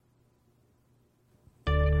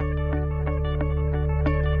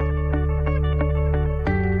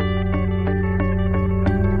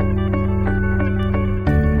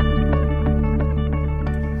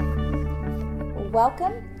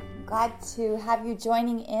welcome. I'm glad to have you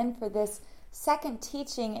joining in for this second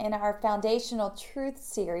teaching in our Foundational Truth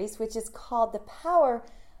series, which is called The Power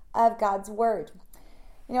of God's Word.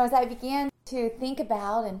 You know, as I began to think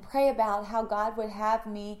about and pray about how God would have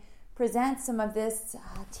me present some of this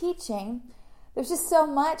teaching, there's just so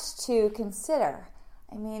much to consider.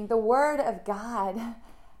 I mean, the Word of God,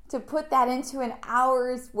 to put that into an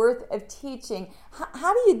hour's worth of teaching,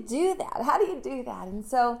 how do you do that? How do you do that? And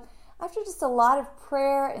so after just a lot of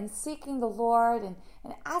prayer and seeking the Lord and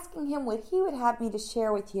asking Him what He would have me to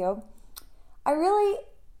share with you, I really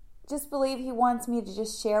just believe He wants me to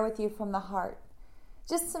just share with you from the heart.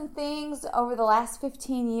 Just some things over the last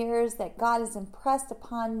 15 years that God has impressed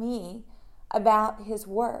upon me about His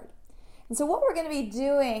Word. And so what we're going to be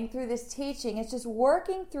doing through this teaching is just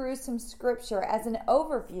working through some scripture as an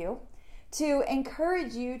overview to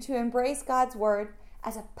encourage you to embrace God's Word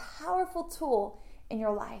as a powerful tool in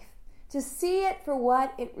your life, to see it for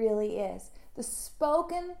what it really is, the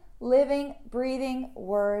spoken, living, breathing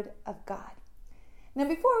Word of God. Now,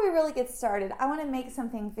 before we really get started, I want to make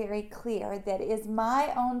something very clear that is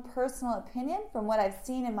my own personal opinion from what I've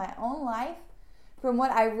seen in my own life, from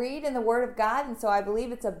what I read in the Word of God, and so I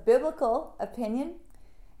believe it's a biblical opinion,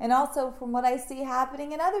 and also from what I see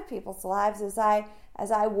happening in other people's lives as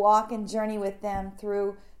I walk and journey with them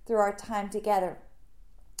through our time together.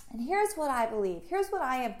 And here's what I believe. Here's what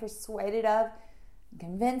I am persuaded of,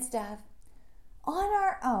 convinced of. On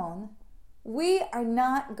our own, we are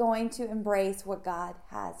not going to embrace what God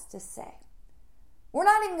has to say. We're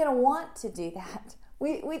not even going to want to do that.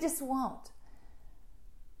 We just won't.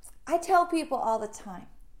 I tell people all the time,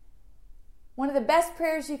 one of the best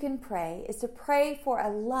prayers you can pray is to pray for a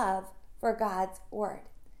love for God's Word.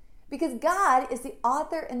 Because God is the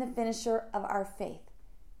author and the finisher of our faith.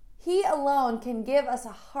 He alone can give us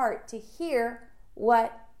a heart to hear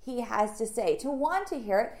what He has to say, to want to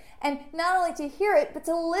hear it, and not only to hear it, but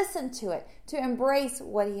to listen to it, to embrace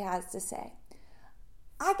what He has to say.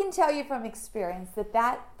 I can tell you from experience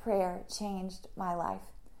that prayer changed my life.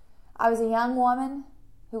 I was a young woman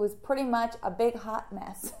who was pretty much a big hot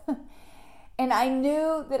mess. And I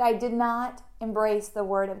knew that I did not embrace the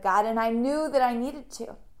Word of God, and I knew that I needed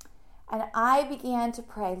to. And I began to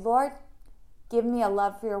pray, Lord, give me a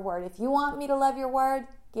love for your Word. If you want me to love your Word,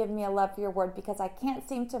 give me a love for your Word, because I can't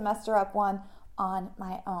seem to muster up one on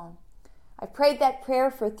my own. I prayed that prayer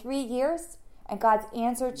for 3 years, and God's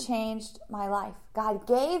answer changed my life. God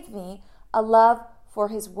gave me a love for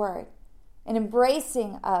His Word, an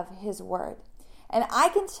embracing of His Word. And I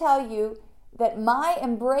can tell you that my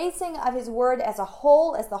embracing of His Word as a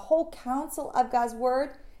whole, as the whole counsel of God's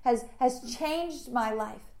Word, has changed my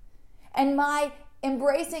life. And my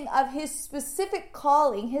embracing of His specific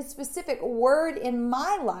calling, His specific word in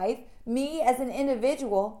my life, me as an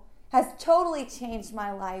individual, has totally changed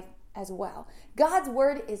my life as well. God's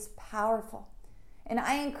Word is powerful. And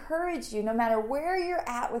I encourage you, no matter where you're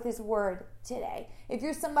at with His Word today, if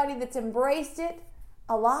you're somebody that's embraced it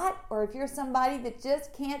a lot, or if you're somebody that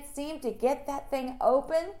just can't seem to get that thing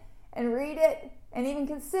open and read it and even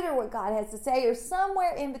consider what God has to say, or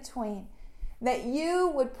somewhere in between, that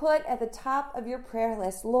you would put at the top of your prayer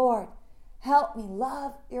list, Lord, help me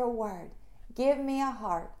love your Word. Give me a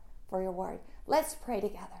heart for your Word. Let's pray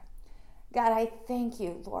together. God, I thank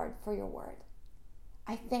you, Lord, for your Word.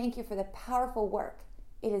 I thank you for the powerful work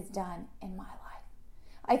it has done in my life.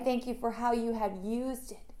 I thank you for how you have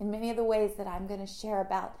used it in many of the ways that I'm going to share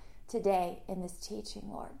about today in this teaching,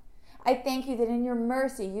 Lord. I thank you that in your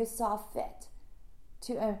mercy you saw fit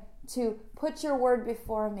to put your Word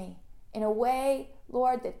before me in a way,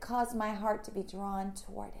 Lord, that caused my heart to be drawn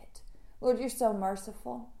toward it. Lord, you're so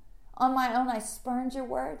merciful. On my own, I spurned your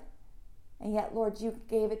Word, and yet, Lord, you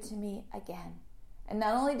gave it to me again. And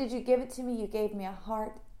not only did you give it to me, you gave me a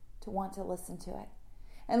heart to want to listen to it.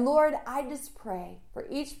 And Lord, I just pray for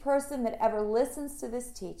each person that ever listens to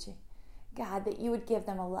this teaching, God, that you would give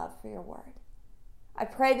them a love for your Word. I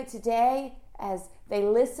pray that today, as they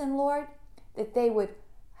listen, Lord, that they would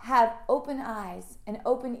have open eyes and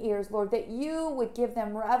open ears, Lord, that you would give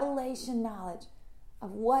them revelation knowledge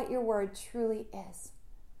of what your Word truly is.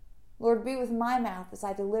 Lord, be with my mouth as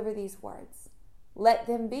I deliver these words. Let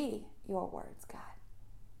them be your words, God.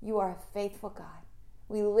 You are a faithful God.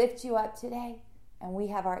 We lift you up today, and we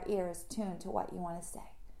have our ears tuned to what you want to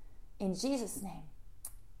say. In Jesus' name,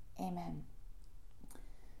 amen.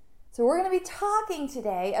 So we're going to be talking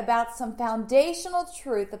today about some foundational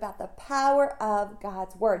truth about the power of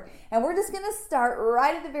God's Word. And we're just going to start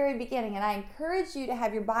right at the very beginning. And I encourage you to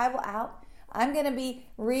have your Bible out. I'm going to be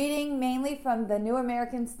reading mainly from the New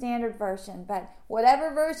American Standard Version, but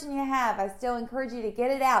whatever version you have, I still encourage you to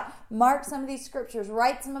get it out. Mark some of these scriptures,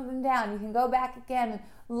 write some of them down. You can go back again and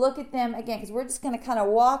look at them again, because we're just going to kind of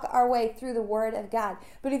walk our way through the Word of God.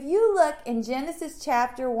 But if you look in Genesis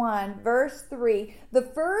chapter 1, verse 3, the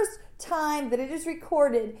first time that it is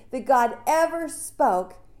recorded that God ever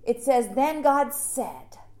spoke, it says, then God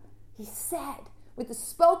said, He said, with the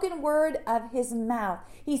spoken word of His mouth,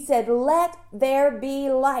 He said, let there be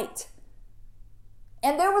light.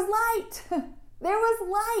 And there was light. There was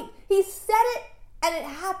light. He said it and it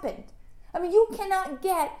happened. I mean, you cannot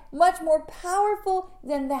get much more powerful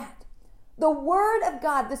than that. The Word of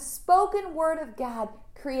God, the spoken Word of God,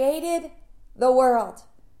 created the world.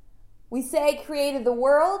 We say created the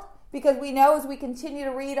world because we know as we continue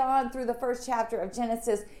to read on through the first chapter of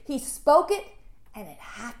Genesis, He spoke it and it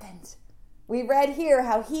happened. We read here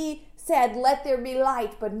how He said, let there be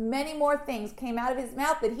light, but many more things came out of His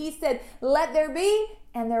mouth that He said, let there be,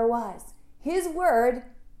 and there was. His Word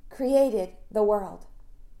created the world.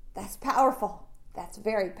 That's powerful. That's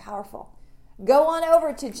very powerful. Go on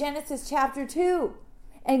over to Genesis chapter 2,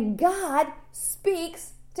 and God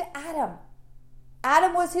speaks to Adam.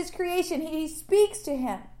 Adam was His creation. He speaks to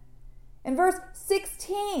him. In verse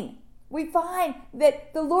 16, we find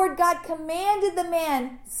that the Lord God commanded the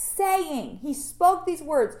man, saying, He spoke these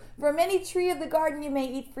words, from any tree of the garden you may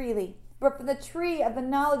eat freely, but from the tree of the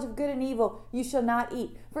knowledge of good and evil you shall not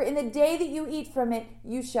eat. For in the day that you eat from it,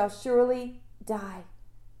 you shall surely die.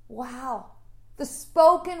 Wow. The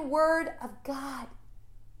spoken word of God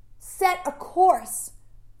set a course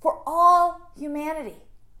for all humanity.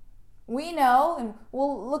 We know, and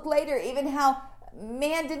we'll look later, even how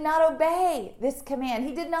man did not obey this command.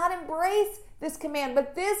 He did not embrace this command,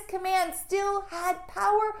 but this command still had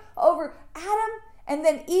power over Adam and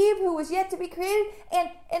then Eve, who was yet to be created,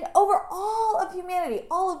 and over all of humanity,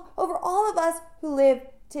 over all of us who live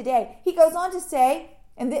today. He goes on to say,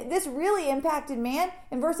 and this really impacted man.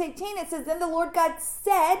 In verse 18, it says, then the Lord God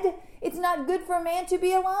said, it's not good for a man to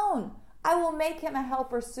be alone. I will make him a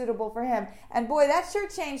helper suitable for him. And boy, that sure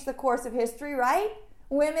changed the course of history, right?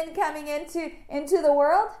 Women coming into the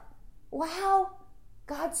world. Wow.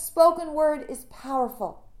 God's spoken word is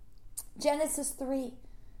powerful. Genesis 3,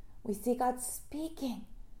 we see God speaking.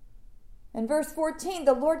 In verse 14,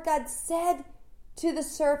 the Lord God said to the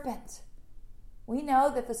serpent. We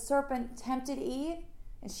know that the serpent tempted Eve,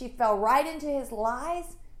 and she fell right into his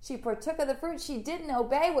lies. She partook of the fruit. She didn't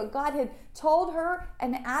obey what God had told her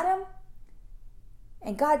and Adam.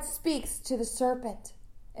 And God speaks to the serpent.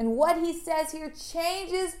 And what He says here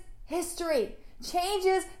changes history,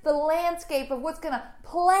 changes the landscape of what's going to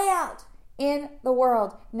play out in the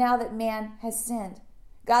world now that man has sinned.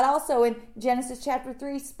 God also in Genesis chapter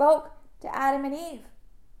 3 spoke to Adam and Eve.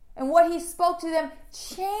 And what He spoke to them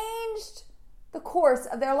changed the course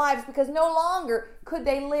of their lives, because no longer could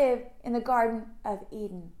they live in the Garden of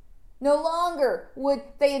Eden. No longer would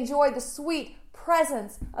they enjoy the sweet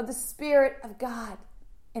presence of the Spirit of God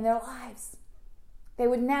in their lives. They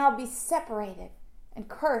would now be separated and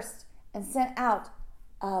cursed and sent out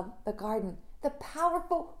of the garden. The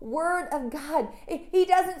powerful Word of God. He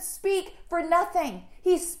doesn't speak for nothing.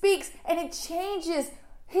 He speaks and it changes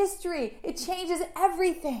history. It changes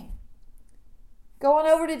everything. Go on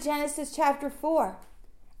over to Genesis chapter 4.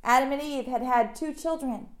 Adam and Eve had 2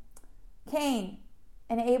 children, Cain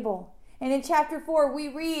and Abel. And in chapter 4, we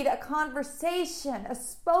read a conversation, a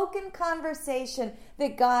spoken conversation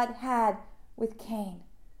that God had with Cain.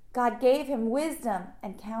 God gave him wisdom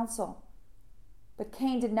and counsel, but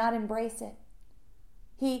Cain did not embrace it.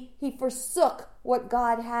 He forsook what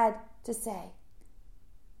God had to say.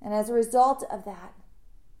 And as a result of that,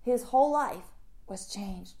 his whole life was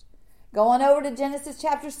changed. Go on over to Genesis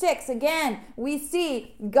chapter 6. Again, we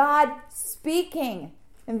see God speaking.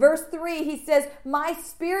 In verse 3, He says, my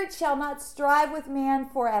spirit shall not strive with man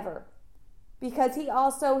forever, because he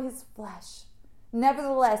also is flesh.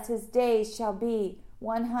 Nevertheless, his days shall be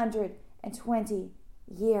 120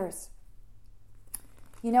 years.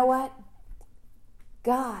 You know what?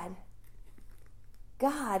 God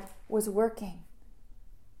was working.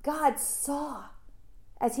 God saw,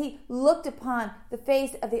 as He looked upon the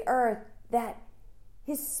face of the earth, that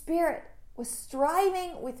His Spirit was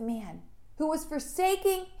striving with man, who was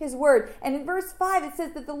forsaking His word. And in verse 5, it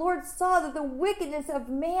says that the Lord saw that the wickedness of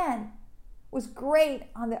man was great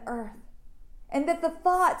on the earth, and that the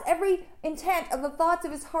thoughts, every intent of the thoughts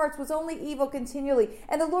of his hearts was only evil continually.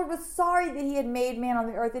 And the Lord was sorry that He had made man on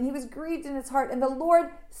the earth, and He was grieved in His heart. And the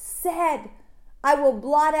Lord said, I will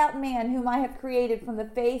blot out man whom I have created from the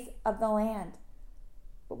face of the land,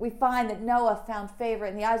 But we find that Noah found favor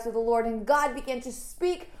in the eyes of the Lord, and God began to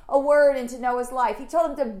speak a word into Noah's life. He told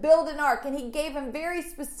him to build an ark, and he gave him very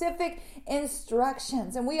specific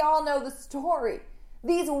instructions. And we all know the story.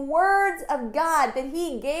 These words of God that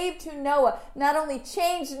he gave to Noah not only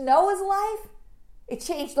changed Noah's life, it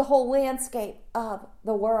changed the whole landscape of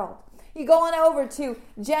the world. You go on over to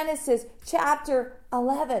Genesis chapter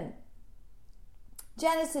 11.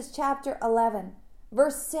 Genesis chapter 11,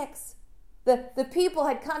 verse 6. The people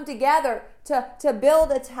had come together to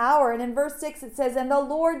build a tower. And in verse 6 it says, "And the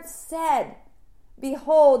Lord said,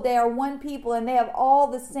 Behold, they are one people, and they have all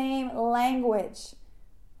the same language.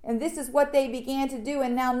 And this is what they began to do.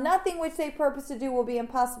 And now nothing which they purpose to do will be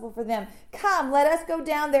impossible for them. Come, let us go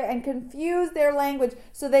down there and confuse their language,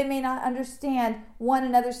 so they may not understand one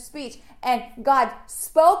another's speech." And God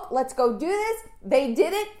spoke, let's go do this. They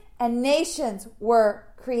did it, and nations were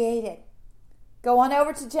created. Go on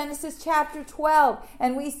over to Genesis chapter 12,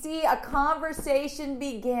 and we see a conversation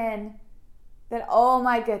begin that, oh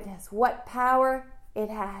my goodness, what power it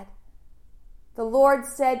had. The Lord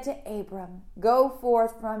said to Abram, "Go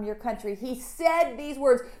forth from your country." He said these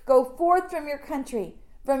words, "Go forth from your country,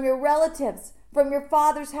 from your relatives, from your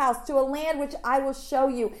father's house, to a land which I will show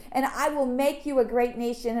you, and I will make you a great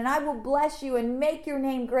nation, and I will bless you and make your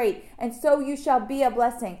name great, and so you shall be a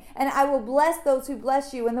blessing. And I will bless those who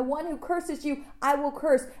bless you, and the one who curses you I will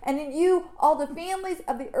curse, and in you all the families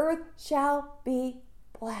of the earth shall be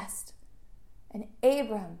blessed." And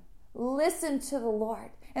Abram listened to the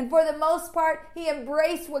Lord, and for the most part, he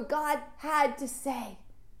embraced what God had to say.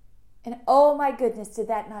 And oh my goodness, did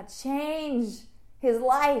that not change his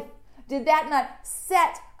life? Did that not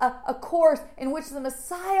set a course in which the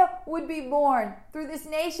Messiah would be born through this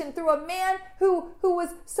nation, through a man who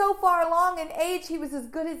was so far along in age he was as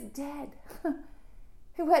good as dead,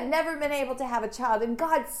 who had never been able to have a child? And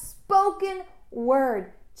God's spoken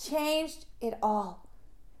word changed it all.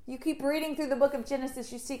 You keep reading through the book of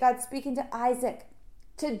Genesis, you see God speaking to Isaac,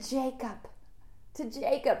 to Jacob.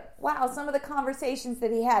 Wow, some of the conversations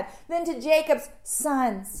that he had. Then to Jacob's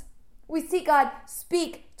sons. We see God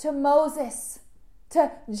speak to Moses,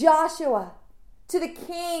 to Joshua, to the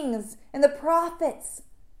kings and the prophets.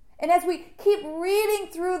 And as we keep reading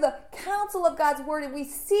through the counsel of God's word, and we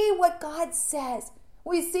see what God says,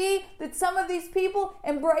 we see that some of these people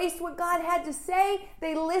embraced what God had to say.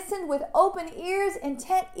 They listened with open ears,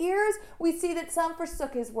 intent ears. We see that some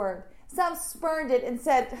forsook his word. Some spurned it and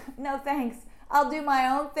said, "No thanks. I'll do my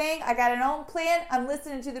own thing. I got an own plan. I'm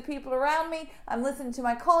listening to the people around me. I'm listening to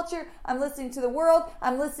my culture. I'm listening to the world.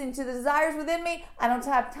 I'm listening to the desires within me. I don't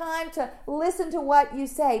have time to listen to what you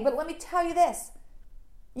say." But let me tell you this.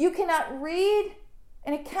 You cannot read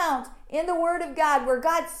an account in the Word of God where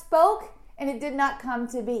God spoke and it did not come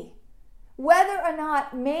to be. Whether or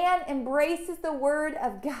not man embraces the Word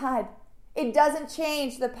of God, it doesn't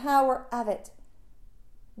change the power of it.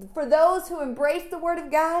 For those who embrace the Word of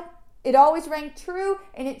God, it always rang true,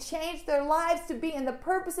 and it changed their lives to be in the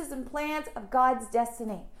purposes and plans of God's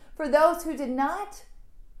destiny. For those who did not,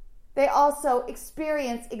 they also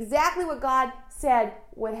experienced exactly what God said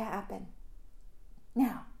would happen.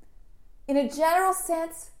 Now, in a general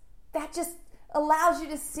sense, that just allows you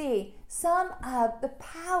to see some of the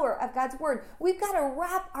power of God's word. We've got to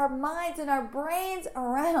wrap our minds and our brains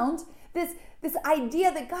around this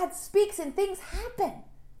idea that God speaks and things happen.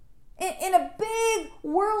 In a big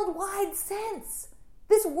worldwide sense.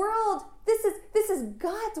 This world, this is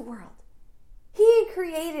God's world. He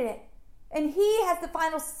created it. And he has the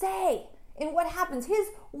final say in what happens. His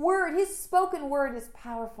word, his spoken word is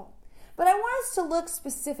powerful. But I want us to look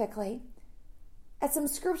specifically at some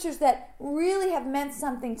scriptures that really have meant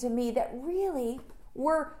something to me, that really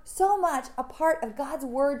were so much a part of God's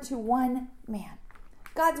word to one man.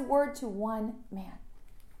 God's word to one man.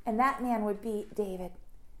 And that man would be David.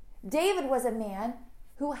 David was a man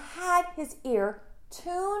who had his ear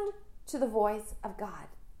tuned to the voice of God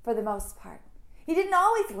for the most part. He didn't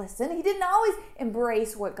always listen. He didn't always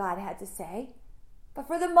embrace what God had to say. But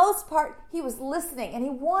for the most part, he was listening and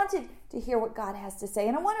he wanted to hear what God has to say.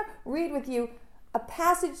 And I want to read with you a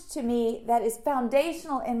passage to me that is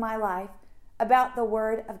foundational in my life about the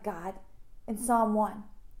Word of God in Psalm 1.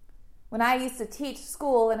 When I used to teach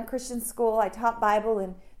school in a Christian school, I taught Bible,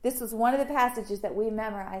 and this was one of the passages that we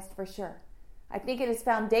memorized for sure. I think it is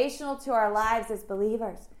foundational to our lives as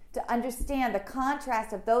believers to understand the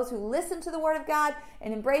contrast of those who listen to the Word of God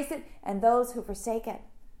and embrace it and those who forsake it.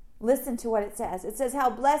 Listen to what it says. It says, "How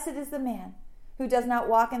blessed is the man who does not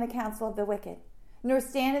walk in the counsel of the wicked, nor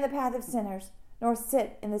stand in the path of sinners, nor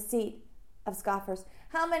sit in the seat of scoffers."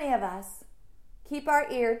 How many of us keep our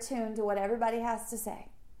ear tuned to what everybody has to say?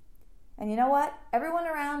 And you know what? Everyone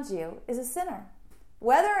around you is a sinner.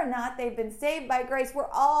 Whether or not they've been saved by grace, we're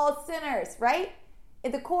all sinners, right?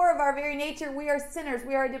 At the core of our very nature, we are sinners.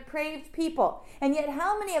 We are depraved people. And yet,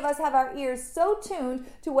 how many of us have our ears so tuned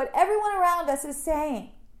to what everyone around us is saying?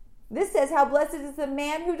 This says, how blessed is the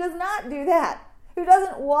man who does not do that, who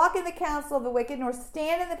doesn't walk in the counsel of the wicked, nor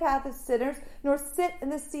stand in the path of sinners, nor sit in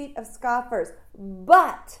the seat of scoffers.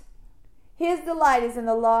 But his delight is in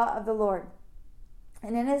the law of the Lord,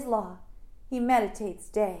 and in his law he meditates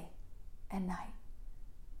day and night.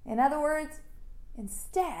 In other words,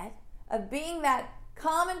 instead of being that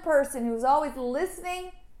common person who's always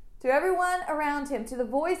listening to everyone around him, to the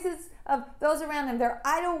voices of those around him, their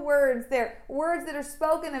idle words, their words that are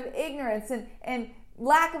spoken of ignorance and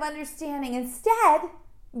lack of understanding. Instead,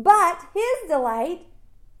 but his delight,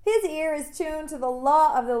 his ear is tuned to the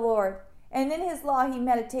law of the Lord, and in his law he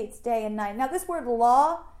meditates day and night. Now this word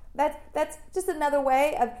law, that's just another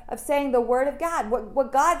way of saying the word of God,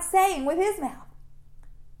 what God's saying with his mouth.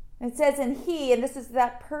 It says, and this is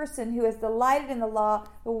that person who has delighted in the law,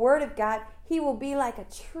 the word of God, he will be like a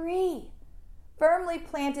tree, firmly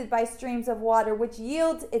planted by streams of water, which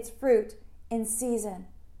yields its fruit in season.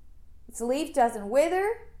 Its leaf doesn't wither,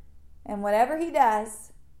 and whatever he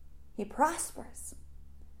does, he prospers.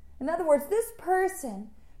 In other words, this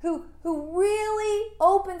person who really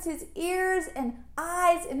opens his ears and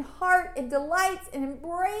eyes and heart and delights and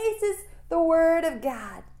embraces the word of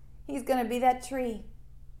God, he's going to be that tree.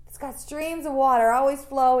 It's got streams of water always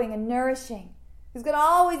flowing and nourishing. It's going to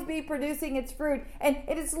always be producing its fruit. And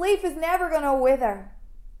its leaf is never going to wither.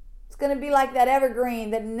 It's going to be like that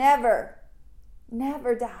evergreen that never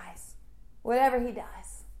dies. Whatever he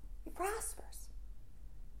does, he prospers.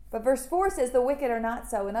 But verse 4 says the wicked are not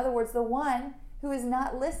so. In other words, the one who is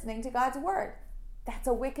not listening to God's word. That's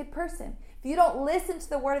a wicked person. If you don't listen to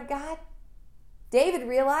the word of God, David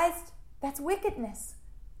realized that's wickedness.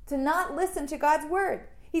 To not listen to God's word.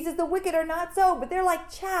 He says the wicked are not so, but they're like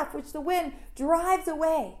chaff which the wind drives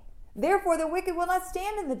away. Therefore the wicked will not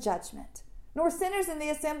stand in the judgment, nor sinners in the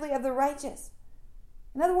assembly of the righteous.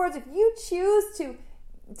 In other words, if you choose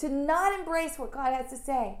to not embrace what God has to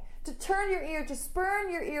say, to turn your ear, to spurn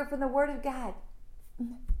your ear from the word of God,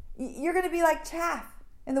 you're going to be like chaff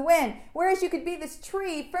in the wind. Whereas you could be this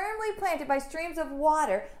tree firmly planted by streams of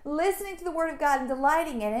water, listening to the word of God and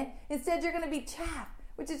delighting in it. Instead, you're going to be chaff,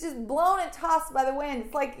 which is just blown and tossed by the wind.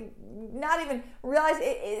 It's like not even realize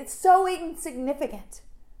it's so insignificant.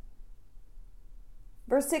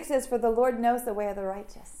 Verse 6 says, for the Lord knows the way of the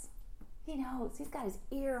righteous. He knows. He's got his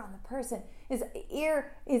ear on the person, his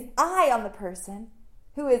eye on the person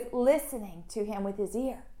who is listening to him with his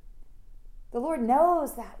ear. The Lord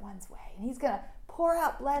knows that one's way, and he's going to pour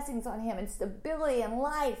out blessings on him and stability and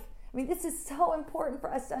life. I mean, this is so important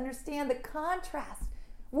for us to understand the contrast.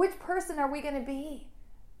 Which person are we going to be?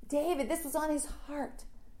 David, this was on his heart.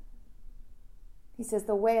 He says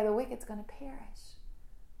the way of the wicked is going to perish.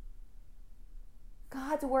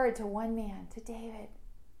 God's word to one man, to David.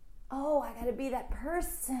 Oh, I got to be that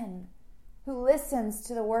person who listens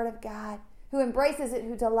to the word of God, who embraces it,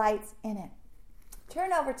 who delights in it.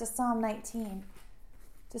 Turn over to Psalm 19.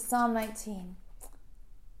 To Psalm 19.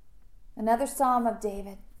 Another Psalm of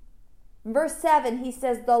David. In verse 7, he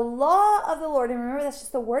says, the law of the Lord, and remember that's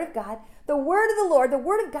just the word of God, the word of the Lord, the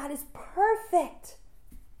word of God is perfect,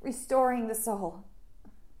 restoring the soul.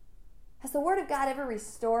 Has the word of God ever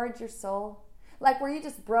restored your soul? Like, were you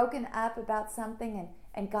just broken up about something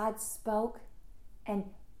and God spoke, and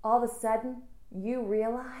all of a sudden you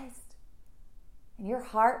realized, and your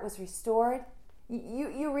heart was restored?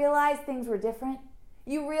 You realized things were different?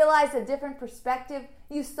 You realized a different perspective?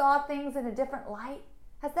 You saw things in a different light?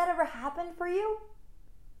 Has that ever happened for you?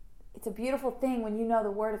 It's a beautiful thing when you know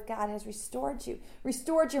the word of God has restored you,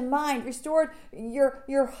 restored your mind, restored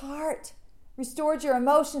your heart, restored your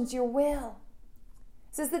emotions, your will.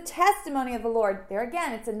 It says the testimony of the Lord. There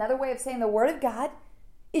again, it's another way of saying the word of God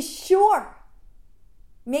is sure,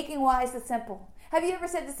 making wise the simple. Have you ever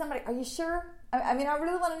said to somebody, are you sure? I mean, I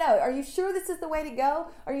really want to know. Are you sure this is the way to go?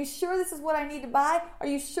 Are you sure this is what I need to buy? Are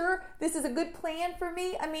you sure this is a good plan for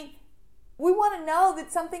me? I mean, we want to know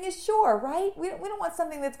that something is sure, right? We don't want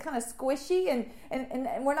something that's kind of squishy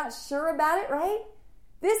and we're not sure about it, right?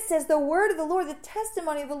 This says the word of the Lord, the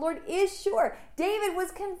testimony of the Lord is sure. David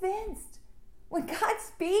was convinced. When God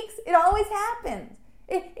speaks, it always happens.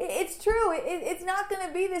 It's true. It's not going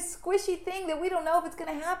to be this squishy thing that we don't know if it's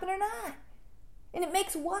going to happen or not. And it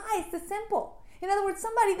makes wise the simple. In other words,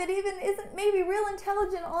 somebody that even isn't maybe real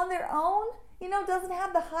intelligent on their own, doesn't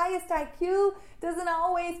have the highest IQ, doesn't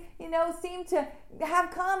always, seem to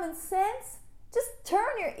have common sense. Just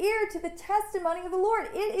turn your ear to the testimony of the Lord.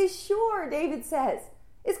 It is sure, David says.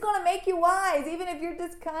 It's going to make you wise, even if you're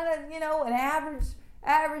just kind of, an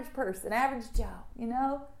average person, average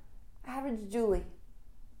Joe, average Julie.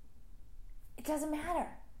 It doesn't matter.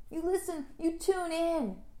 You listen, you tune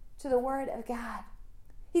in to the Word of God.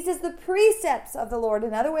 He says the precepts of the Lord,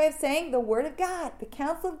 another way of saying the Word of God, the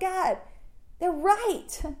counsel of God, they're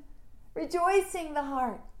right. Rejoicing the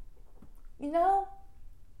heart.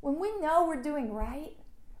 When we know we're doing right,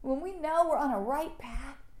 when we know we're on a right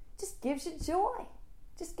path, it just gives you joy.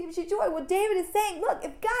 Just gives you joy. Well, David is saying, look,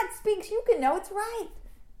 if God speaks, you can know it's right.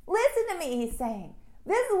 Listen to me, he's saying.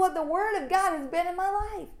 This is what the Word of God has been in my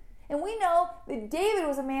life. And we know that David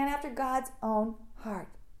was a man after God's own heart.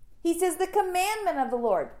 He says the commandment of the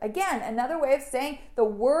Lord. Again, another way of saying the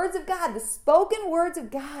words of God, the spoken words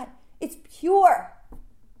of God. It's pure.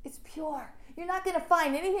 It's pure. You're not going to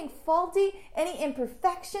find anything faulty, any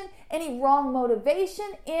imperfection, any wrong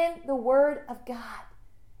motivation in the Word of God.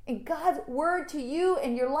 And God's Word to you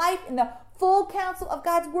and your life, in the full counsel of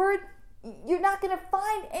God's Word, you're not going to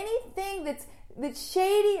find anything that's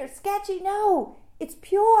shady or sketchy. No, it's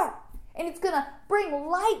pure. And it's going to bring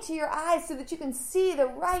light to your eyes so that you can see the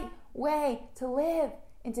right way to live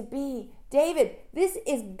and to be. David, this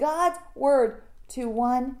is God's Word to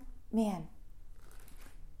one man.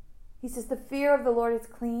 He says, the fear of the Lord is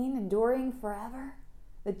clean, enduring forever.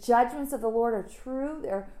 The judgments of the Lord are true.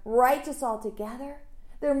 They're righteous altogether.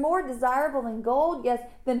 They're more desirable than gold, yes,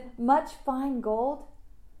 than much fine gold.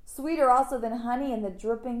 Sweeter also than honey and the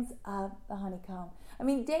drippings of the honeycomb. I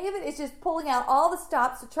mean, David is just pulling out all the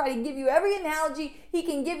stops to try to give you every analogy he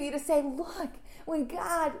can give you to say, look, when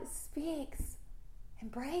God speaks,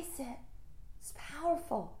 embrace it. It's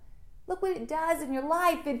powerful. Look what it does in your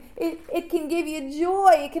life. It can give you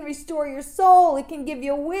joy. It can restore your soul. It can give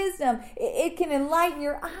you wisdom. It can enlighten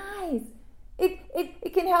your eyes.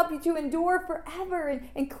 It can help you to endure forever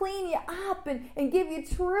and clean you up and give you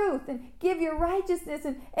truth and give you righteousness.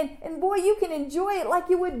 And boy, you can enjoy it like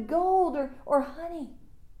you would gold or honey.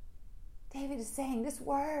 David is saying this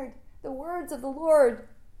word, the words of the Lord,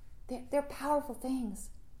 they're powerful things.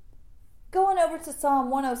 Going over to Psalm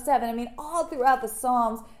 107, all throughout the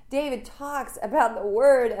Psalms, David talks about the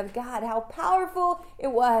Word of God, how powerful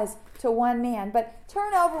it was to one man. But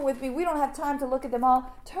turn over with me. We don't have time to look at them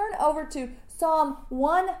all. Turn over to Psalm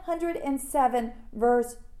 107,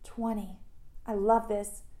 verse 20. I love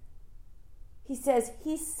this. He says,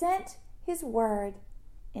 He sent His word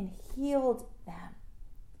and healed them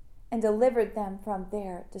and delivered them from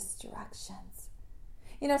their destructions.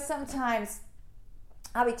 Sometimes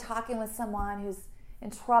I'll be talking with someone who's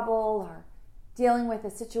in trouble or dealing with a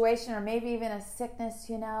situation or maybe even a sickness,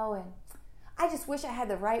 and I just wish I had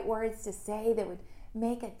the right words to say that would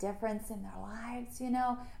make a difference in their lives,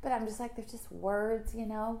 but I'm just like, they're just words,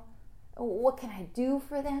 what can I do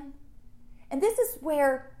for them? And this is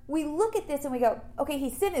where we look at this and we go, okay, He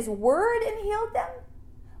sent His word and healed them?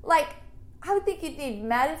 Like, I would think you'd need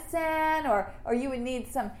medicine or you would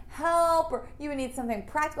need some help or you would need something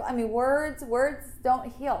practical. Words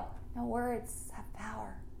don't heal. No, words have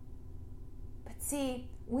power. But see,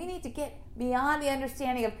 we need to get beyond the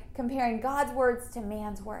understanding of comparing God's words to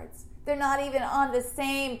man's words. They're not even on the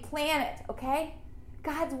same planet, okay?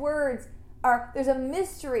 God's words there's a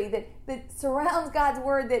mystery that surrounds God's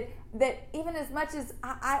word that even as much as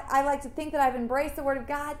I like to think that I've embraced the Word of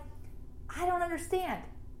God, I don't understand.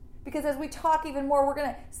 Because as we talk even more, we're going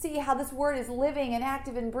to see how this word is living and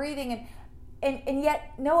active and breathing, and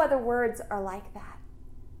yet no other words are like that.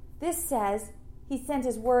 This says He sent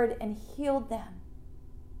His word and healed them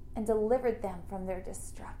and delivered them from their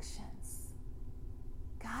destructions.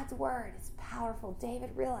 God's word is powerful.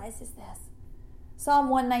 David realizes this. Psalm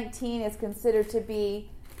 119 is considered to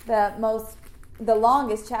be the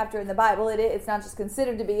longest chapter in the Bible. It's not just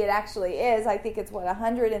considered to be, it actually is. I think it's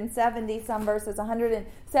 170 some verses,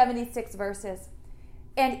 176 verses.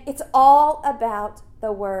 And it's all about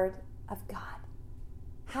the Word of God.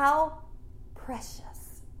 How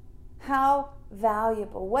precious, how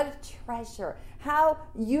valuable, what a treasure, how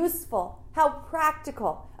useful, how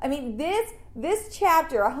practical. This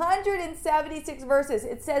chapter, 176 verses,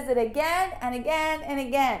 it says it again and again and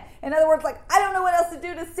again. In other words, I don't know what else to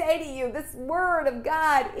do to say to you. This Word of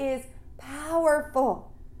God is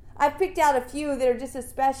powerful. I've picked out a few that are just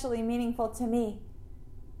especially meaningful to me.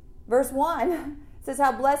 Verse 1 says,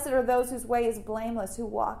 how blessed are those whose way is blameless, who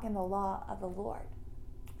walk in the law of the Lord.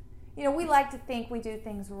 We like to think we do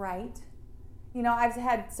things right. I've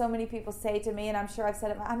had so many people say to me, and I'm sure I've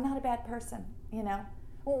said it, I'm not a bad person,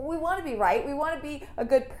 We want to be right. We want to be a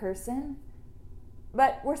good person.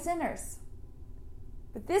 But we're sinners.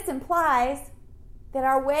 But this implies that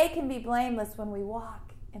our way can be blameless when we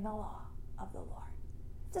walk in the law of the Lord.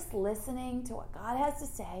 Just listening to what God has to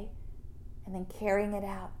say and then carrying it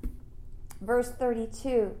out. Verse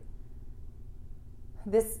 32.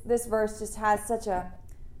 This verse just has such a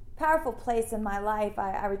powerful place in my life.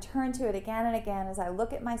 I return to it again and again as I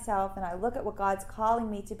look at myself and I look at what God's calling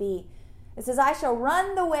me to be. It says, I shall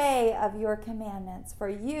run the way of your commandments, for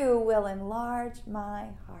you will enlarge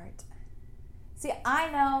my heart. See, I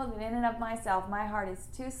know that in and of myself, my heart is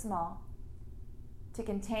too small to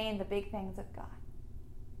contain the big things of God.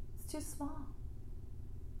 It's too small.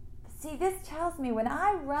 But see, this tells me when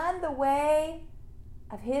I run the way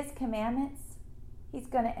of his commandments, he's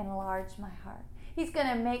going to enlarge my heart. He's going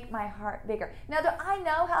to make my heart bigger. Now, do I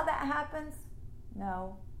know how that happens?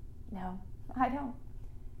 No, I don't.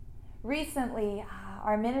 Recently,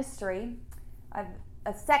 our ministry,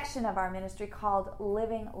 a section of our ministry called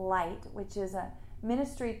Living Light, which is a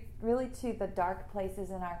ministry really to the dark places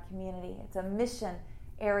in our community. It's a mission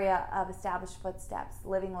area of Established Footsteps,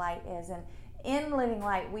 Living Light is. And in Living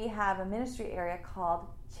Light, we have a ministry area called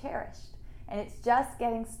Cherished. And it's just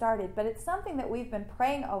getting started, but it's something that we've been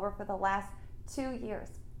praying over for the last 2 years.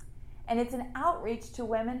 And it's an outreach to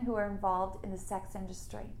women who are involved in the sex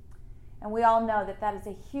industry. And we all know that that is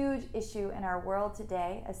a huge issue in our world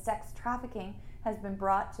today, as sex trafficking has been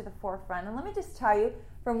brought to the forefront. And let me just tell you,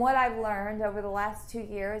 from what I've learned over the last 2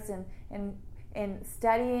 years in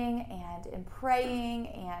studying and in praying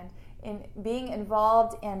and in being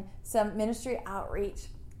involved in some ministry outreach,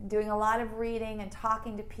 and doing a lot of reading and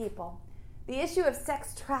talking to people, the issue of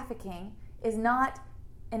sex trafficking is not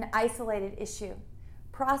an isolated issue.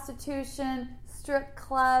 Prostitution, strip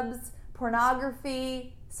clubs,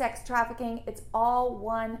 pornography, sex trafficking, it's all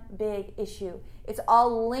one big issue. It's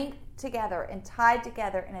all linked together and tied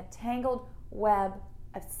together in a tangled web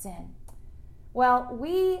of sin. Well,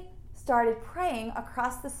 we started praying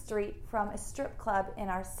across the street from a strip club in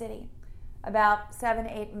our city about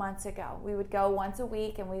 7-8 months ago. We would go once a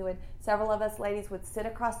week, and several of us ladies would sit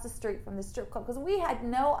across the street from the strip club because we had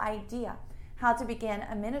no idea how to begin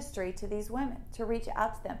a ministry to these women, to reach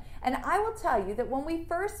out to them. And I will tell you that when we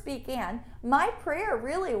first began, my prayer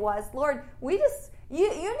really was, Lord, you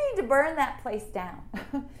need to burn that place down.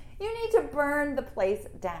 You need to burn the place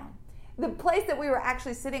down. The place that we were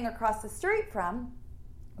actually sitting across the street from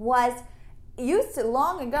used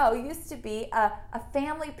to be a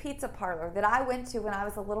family pizza parlor that I went to when I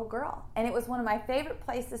was a little girl. And it was one of my favorite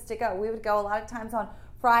places to go. We would go a lot of times on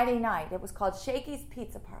Friday night. It was called Shakey's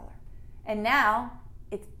Pizza Parlor. And now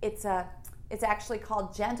it's actually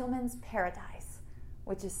called Gentleman's Paradise,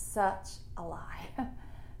 which is such a lie.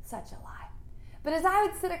 Such a lie. But as I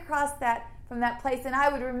would sit across from that place, and I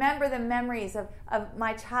would remember the memories of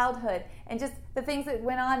my childhood and just the things that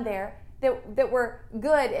went on there that were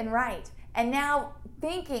good and right. And now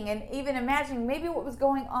thinking and even imagining maybe what was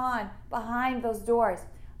going on behind those doors,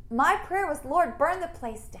 my prayer was, Lord, burn the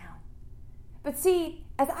place down. But see,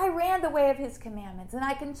 as I ran the way of his commandments, and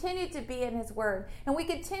I continued to be in his word, and we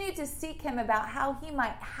continued to seek him about how he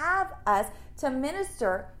might have us to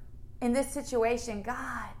minister in this situation,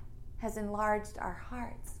 God has enlarged our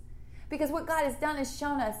hearts. Because what God has done is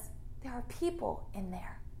shown us there are people in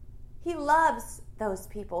there. He loves those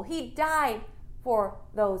people. He died for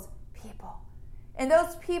those people. And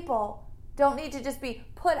those people don't need to just be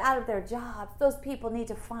put out of their jobs. Those people need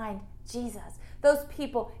to find Jesus. Those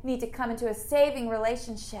people need to come into a saving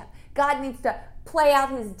relationship. God needs to play out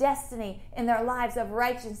his destiny in their lives of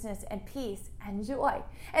righteousness and peace and joy.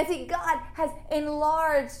 And see, God has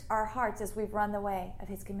enlarged our hearts as we've run the way of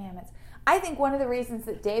his commandments. I think one of the reasons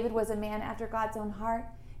that David was a man after God's own heart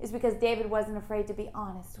is because David wasn't afraid to be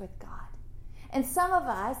honest with God. And some of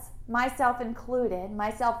us, myself included,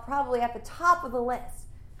 myself probably at the top of the list,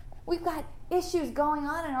 we've got issues going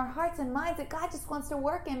on in our hearts and minds that God just wants to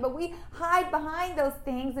work in, but we hide behind those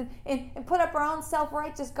things and put up our own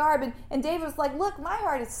self-righteous garb. And David was like, look, my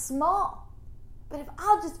heart is small, but if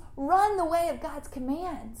I'll just run the way of God's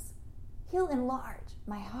commands, he'll enlarge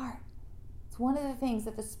my heart. It's one of the things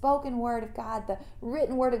that the spoken word of God, the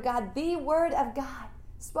written word of God, the word of God,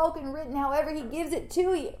 spoken, written, however he gives it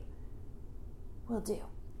to you, will do.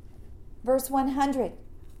 Verse 100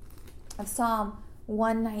 of Psalm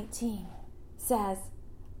 119 says,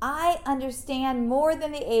 I understand more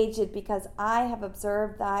than the aged because I have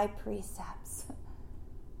observed thy precepts.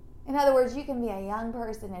 In other words, you can be a young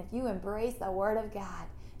person. If you embrace the word of God,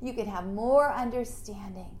 you can have more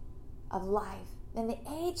understanding of life than the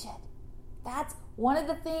aged. That's one of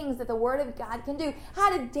the things that the word of God can do.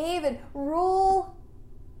 How did David rule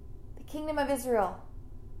the kingdom of Israel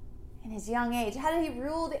in his young age? How did he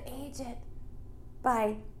rule the aged?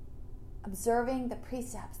 By observing the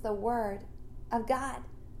precepts, the word of God.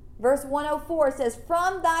 Verse 104 says,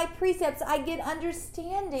 "From thy precepts I get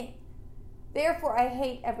understanding. Therefore I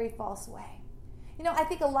hate every false way." I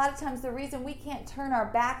think a lot of times the reason we can't turn our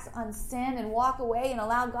backs on sin and walk away and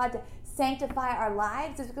allow God to sanctify our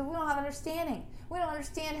lives is because we don't have understanding. We don't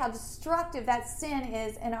understand how destructive that sin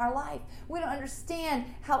is in our life. We don't understand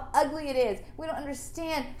how ugly it is. We don't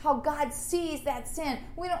understand how God sees that sin.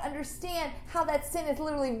 We don't understand how that sin is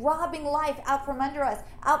literally robbing life out from under us,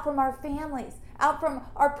 out from our families, out from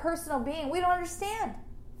our personal being. We don't understand.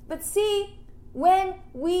 But see, when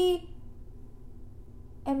we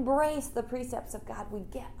embrace the precepts of God, we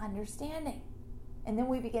get understanding. And then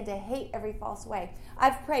we begin to hate every false way.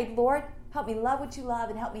 I've prayed, Lord, help me love what you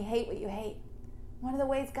love and help me hate what you hate. One of the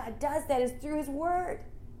ways God does that is through his word,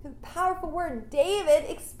 his powerful word.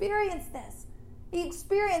 David experienced this. He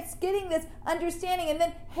experienced getting this understanding and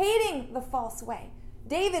then hating the false way.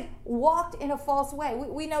 David walked in a false way.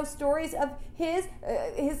 We know stories of his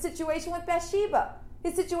situation with Bathsheba,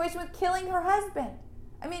 his situation with killing her husband.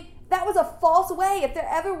 That was a false way, if there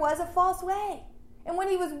ever was a false way. And when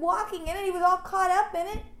he was walking in it, he was all caught up in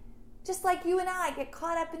it, just like you and I get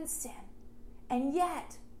caught up in sin. And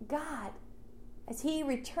yet, God, as he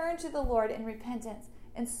returned to the Lord in repentance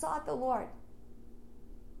and sought the Lord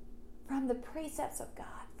from the precepts of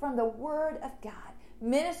God, from the word of God,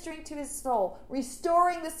 ministering to his soul,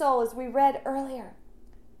 restoring the soul, as we read earlier,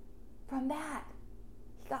 from that,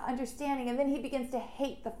 got understanding, and then he begins to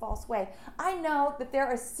hate the false way. I know that there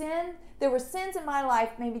were sins in my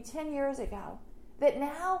life maybe 10 years ago that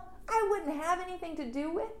now I wouldn't have anything to do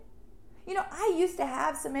with. I used to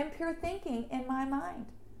have some impure thinking in my mind.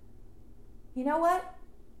 You know what?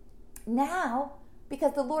 Now,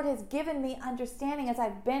 because the Lord has given me understanding as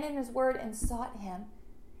I've been in his word and sought him,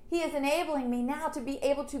 he is enabling me now to be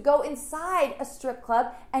able to go inside a strip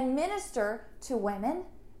club and minister to women,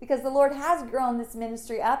 because the Lord has grown this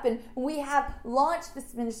ministry up and we have launched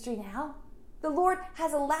this ministry now. The Lord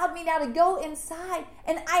has allowed me now to go inside,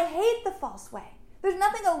 and I hate the false way. There's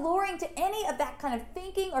nothing alluring to any of that kind of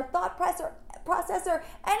thinking or thought process or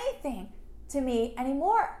anything to me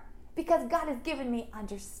anymore, because God has given me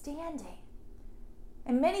understanding.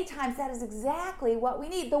 And many times that is exactly what we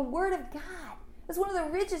need. The Word of God. That's one of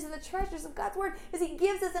the riches and the treasures of God's Word, is he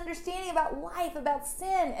gives us understanding about life, about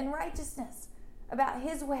sin and righteousness, about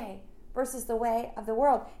his way versus the way of the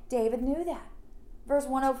world. David knew that. Verse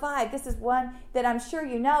 105, this is one that I'm sure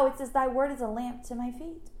you know. It says, "Thy word is a lamp to my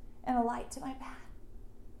feet and a light to my path."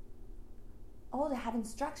 Oh, to have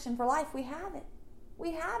instruction for life, we have it.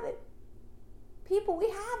 We have it. People, we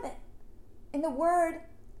have it in the word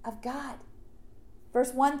of God.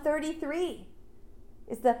 Verse 133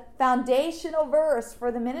 is the foundational verse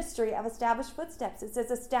for the ministry of established footsteps. It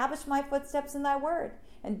says, "Establish my footsteps in thy word,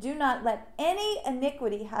 and do not let any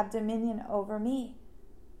iniquity have dominion over me."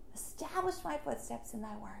 Establish my footsteps in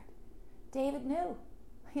thy word. David knew,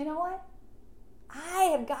 you know what? I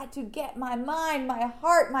have got to get my mind, my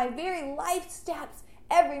heart, my very life steps,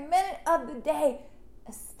 every minute of the day,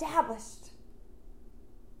 established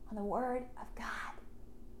on the word of God.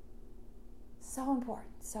 So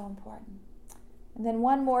important, so important. And then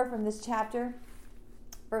one more from this chapter,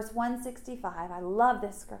 verse 165. I love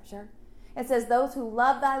this scripture. It says, "Those who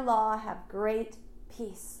love thy law have great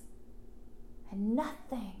peace, and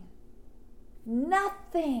nothing,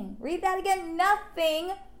 read that again,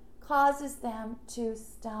 nothing causes them to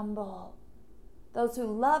stumble." Those who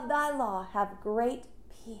love thy law have great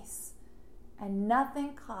peace, and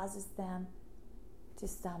nothing causes them to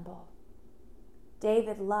stumble.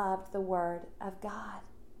 David loved the word of God,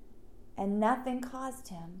 and nothing caused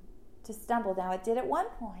him to stumble. Now, it did at one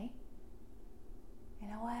point. You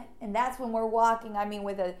know what? And that's when we're walking,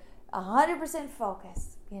 with a 100%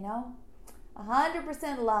 focus,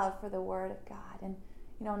 100% love for the word of God. And,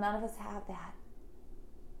 none of us have that.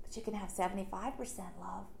 But you can have 75%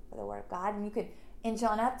 love for the word of God, and you could inch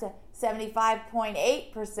on up to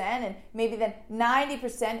 75.8%, and maybe then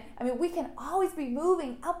 90%. We can always be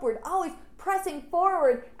moving upward, always pressing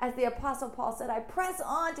forward, as the Apostle Paul said, "I press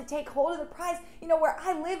on to take hold of the prize," where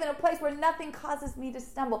I live in a place where nothing causes me to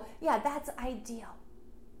stumble. Yeah, that's ideal.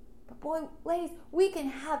 But boy, ladies, we can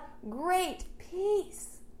have great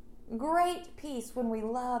peace when we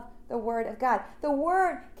love the word of God. The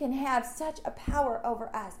word can have such a power over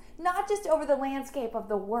us, not just over the landscape of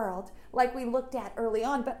the world, like we looked at early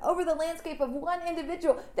on, but over the landscape of one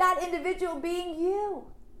individual, that individual being you.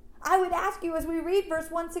 I would ask you, as we read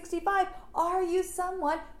verse 165, are you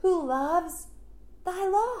someone who loves thy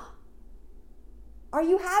law? Are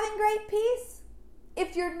you having great peace?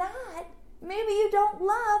 If you're not, maybe you don't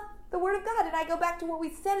love the Word of God. And I go back to what we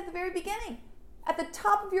said at the very beginning. At the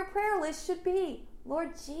top of your prayer list should be,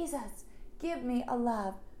 Lord Jesus, give me a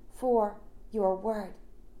love for your Word.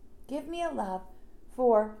 Give me a love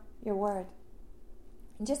for your Word.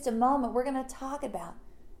 In just a moment, we're going to talk about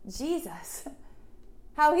Jesus,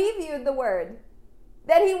 how he viewed the Word,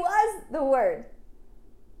 that he was the Word.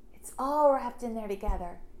 It's all wrapped in there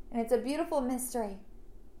together. And it's a beautiful mystery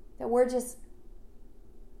that we're just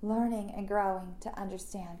learning and growing to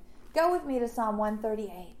understand. Go with me to Psalm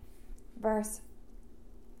 138, verse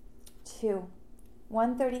 2.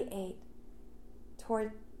 138,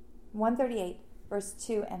 verse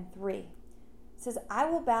 2 and 3. It says, I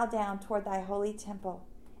will bow down toward thy holy temple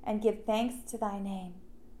and give thanks to thy name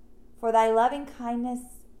for thy loving kindness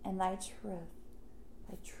and thy truth.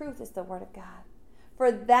 Thy truth is the word of God.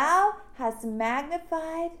 For thou hast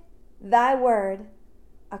magnified thy word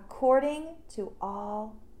according to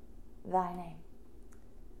all thy name.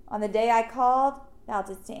 On the day I called, thou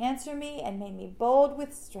didst answer me and made me bold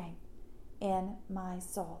with strength in my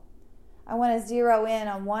soul. I want to zero in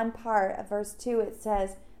on one part of verse 2. It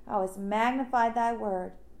says, thou hast magnified thy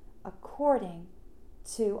word according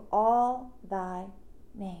to all thy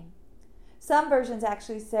name. Some versions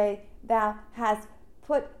actually say, thou hast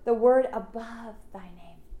put the word above thy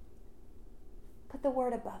name. Put the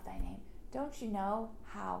word above thy name. Don't you know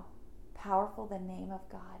how powerful the name of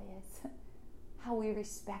God is? How we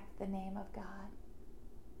respect the name of God.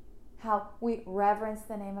 How we reverence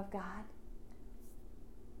the name of God.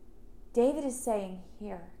 David is saying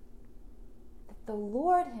here that the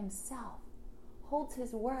Lord himself holds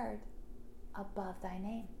his word above thy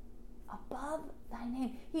name. Above thy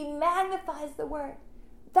name. He magnifies the word.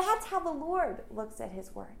 That's how the Lord looks at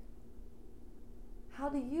his word. How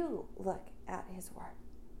do you look at his word?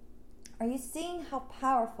 Are you seeing how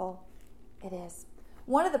powerful it is?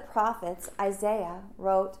 One of the prophets, Isaiah,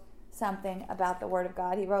 wrote something about the word of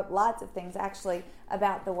God. He wrote lots of things actually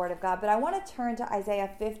about the word of God. But I want to turn to Isaiah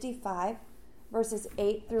 55, verses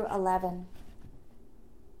 8 through 11.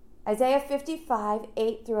 Isaiah 55,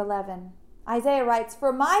 8 through 11. Isaiah writes,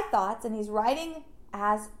 for my thoughts, and he's writing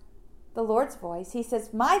as the Lord's voice, he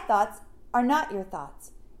says, my thoughts are not your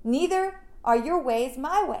thoughts, neither are your ways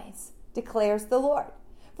my ways, declares the Lord.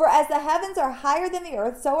 For as the heavens are higher than the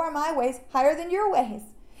earth, so are my ways higher than your ways,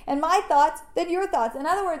 and my thoughts than your thoughts. In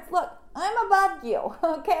other words, look, I'm above you,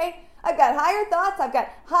 okay? I've got higher thoughts, I've got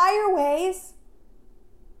higher ways.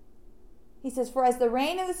 He says, for as the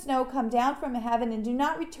rain and the snow come down from heaven and do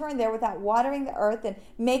not return there without watering the earth and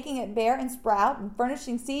making it bear and sprout and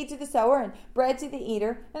furnishing seed to the sower and bread to the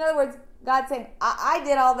eater. In other words, God's saying, I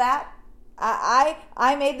did all that.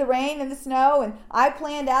 I made the rain and the snow, and I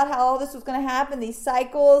planned out how all this was going to happen, these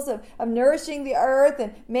cycles of nourishing the earth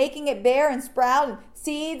and making it bear and sprout and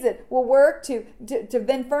seeds that will work to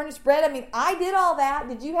then furnish bread. I mean, I did all that.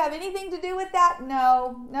 Did you have anything to do with that?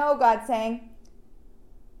 No, God's saying.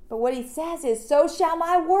 But what he says is, so shall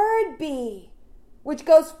my word be, which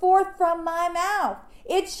goes forth from my mouth.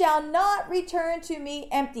 It shall not return to me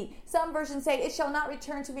empty. Some versions say, it shall not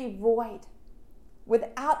return to me void,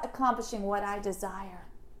 without accomplishing what I desire.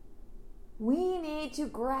 We need to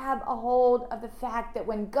grab a hold of the fact that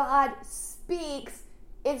when God speaks,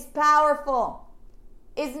 it's powerful.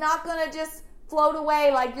 It's not going to just float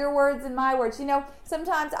away like your words and my words. You know,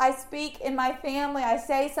 sometimes I speak in my family, I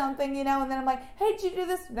say something, and then I'm like, hey, did you do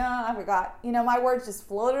this? No, I forgot. My words just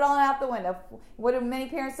floated on out the window. What do many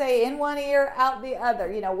parents say? In one ear, out the other.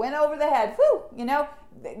 Went over the head.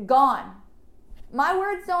 Whew, gone. My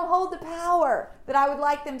words don't hold the power that I would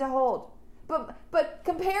like them to hold. But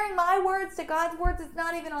comparing my words to God's words, it's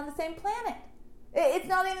not even on the same planet. It's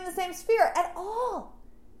not even in the same sphere at all.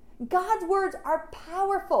 God's words are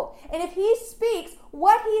powerful. And if he speaks,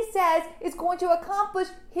 what he says is going to accomplish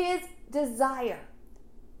his desire.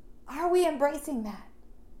 Are we embracing that?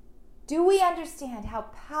 Do we understand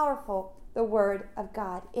how powerful the word of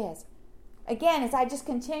God is? Again, as I just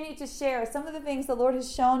continue to share some of the things the Lord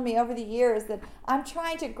has shown me over the years that I'm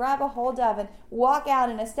trying to grab a hold of and walk out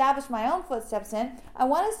and establish my own footsteps in, I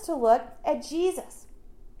want us to look at Jesus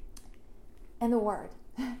and the Word.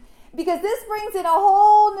 Because this brings in a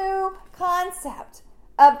whole new concept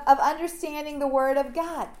of understanding the Word of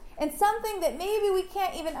God. And something that maybe we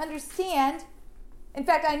can't even understand. In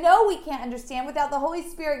fact, I know we can't understand without the Holy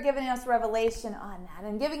Spirit giving us revelation on that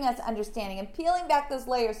and giving us understanding and peeling back those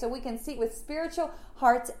layers so we can see with spiritual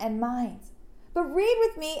hearts and minds. But read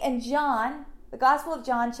with me in John, the Gospel of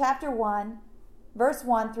John, chapter 1, verse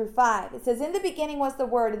 1 through 5. It says, in the beginning was the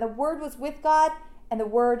Word, and the Word was with God, and the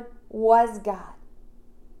Word was God.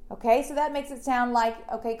 Okay, so that makes it sound like,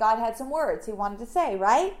 okay, God had some words he wanted to say,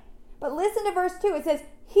 right? But listen to verse 2. It says,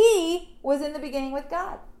 He was in the beginning with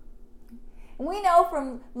God. And we know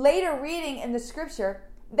from later reading in the scripture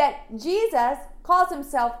that Jesus calls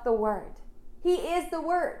himself the Word. He is the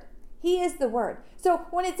Word. He is the Word. So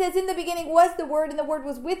when it says in the beginning was the Word and the Word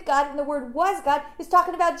was with God and the Word was God, it's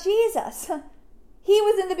talking about Jesus. He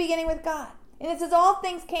was in the beginning with God. And it says all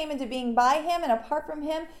things came into being by him, and apart from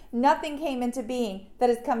him, nothing came into being that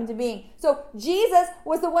has come into being. So Jesus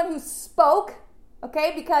was the one who spoke,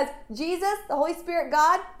 okay, because Jesus, the Holy Spirit,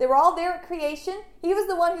 God, they were all there at creation. He was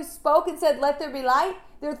the one who spoke and said, let there be light.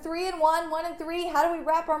 They're 3 in 1, 1 in 3. How do we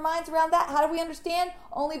wrap our minds around that? How do we understand?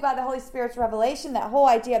 Only by the Holy Spirit's revelation, that whole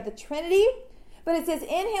idea of the Trinity. But it says,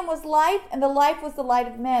 in him was life, and the life was the light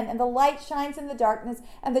of men, and the light shines in the darkness,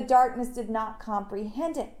 and the darkness did not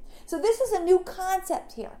comprehend it. So this is a new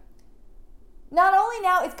concept here. Not only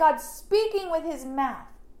now is God speaking with his mouth,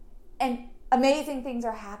 and amazing things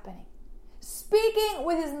are happening. Speaking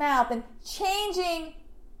with his mouth and changing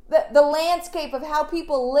the landscape of how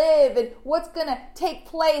people live and what's going to take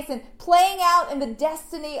place and playing out in the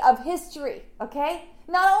destiny of history, okay?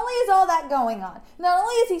 Not only is all that going on, not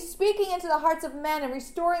only is he speaking into the hearts of men and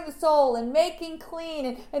restoring the soul and making clean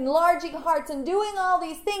and enlarging hearts and doing all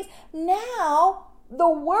these things, now the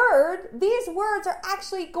Word, these words are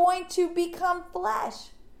actually going to become flesh.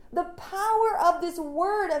 The power of this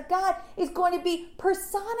Word of God is going to be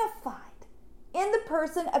personified in the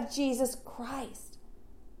person of Jesus Christ.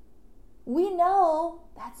 We know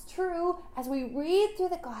that's true as we read through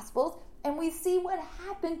the Gospels and we see what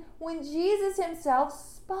happened when Jesus himself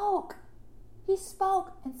spoke. He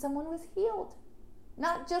spoke and someone was healed.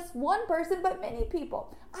 Not just one person, but many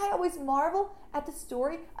people. I always marvel at the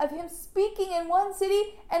story of him speaking in one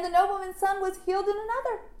city and the nobleman's son was healed in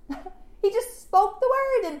another. He just spoke the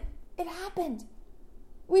word and it happened.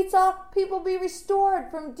 We saw people be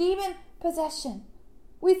restored from demon possession.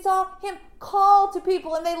 We saw him call to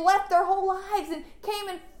people and they left their whole lives and came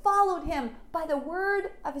and followed him by the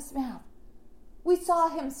word of his mouth. We saw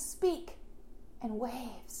him speak and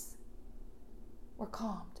waves were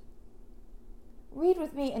calmed. Read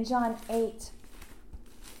with me in John 8.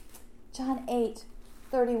 John 8,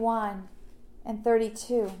 31 and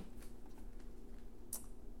 32.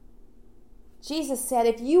 Jesus said,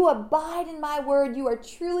 if you abide in my word, you are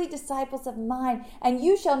truly disciples of mine, and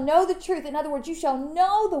you shall know the truth. In other words, you shall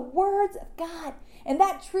know the words of God, and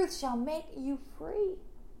that truth shall make you free.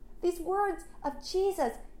 These words of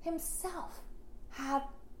Jesus himself have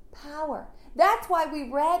power. That's why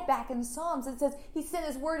we read back in Psalms, it says he sent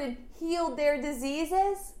his word and healed their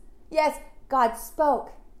diseases. Yes, God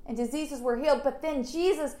spoke and diseases were healed, but then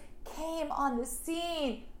Jesus came on the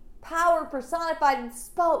scene, power personified, and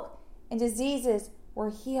spoke, and diseases were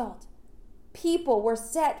healed. People were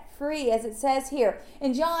set free, as it says here.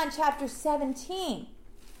 In John chapter 17,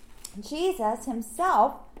 Jesus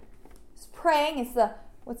himself is praying. It's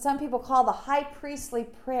what some people call the high priestly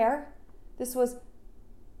prayer. This was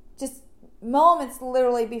just moments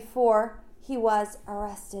literally before he was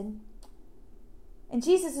arrested. And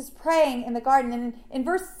Jesus is praying in the garden. And in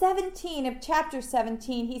verse 17 of chapter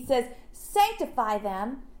 17, he says, sanctify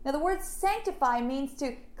them. Now the word sanctify means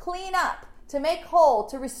to clean up, to make whole,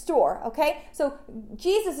 to restore. Okay? So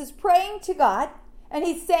Jesus is praying to God and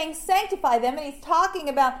he's saying sanctify them. And he's talking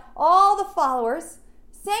about all the followers.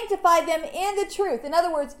 Sanctify them in the truth. In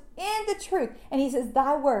other words, in the truth. And he says,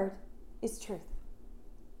 thy word is truth.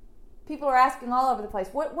 People are asking all over the place,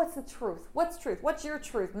 what's the truth? What's truth? What's your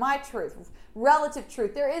truth? My truth? Relative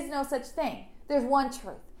truth. There is no such thing. There's one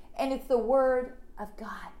truth, and it's the word of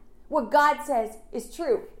God. What God says is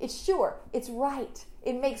true. It's sure. It's right.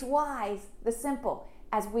 It makes wise the simple,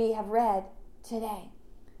 as we have read today.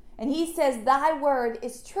 And he says, thy word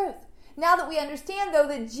is truth. Now that we understand, though,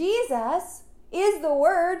 that Jesus is the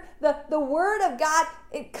word, the word of God,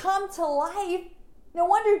 it come to life, no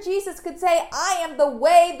wonder Jesus could say, I am the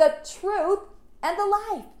way, the truth, and the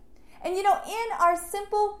life. And in our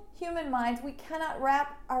simple human minds, we cannot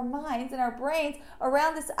wrap our minds and our brains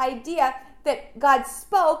around this idea that God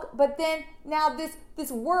spoke, but then now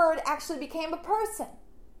this word actually became a person.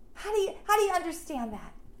 How do you understand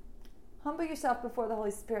that? Humble yourself before the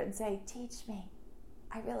Holy Spirit and say, teach me.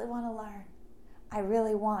 I really want to learn. I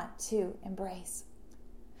really want to embrace.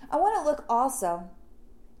 I want to look also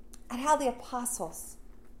at how the apostles,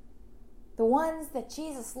 the ones that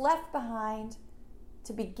Jesus left behind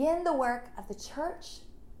to begin the work of the church,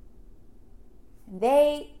 and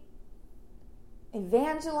they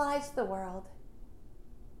evangelized the world,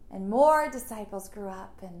 and more disciples grew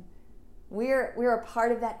up, and we're a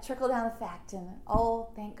part of that trickle-down effect, and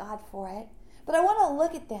thank God for it. But I want to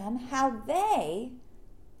look at them, how they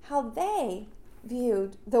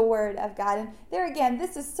viewed the Word of God. And there again,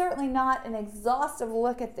 this is certainly not an exhaustive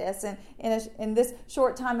look at this in this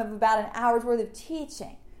short time of about an hour's worth of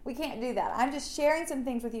teaching. We can't do that. I'm just sharing some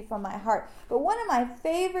things with you from my heart. But one of my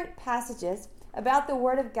favorite passages about the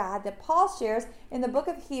Word of God that Paul shares in the book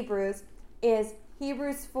of Hebrews is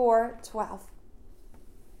Hebrews 4:12.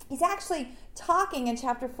 He's actually talking in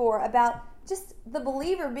chapter 4 about just the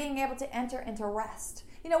believer being able to enter into rest.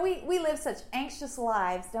 You know, we live such anxious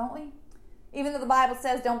lives, don't we? Even though the Bible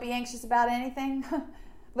says don't be anxious about anything,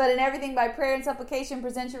 but in everything by prayer and supplication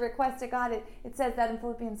present your request to God. It says that in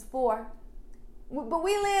Philippians 4. But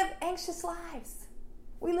we live anxious lives.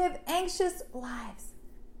 We live anxious lives.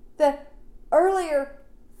 The earlier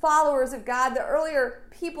followers of God, the earlier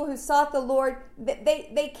people who sought the Lord,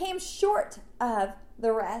 they came short of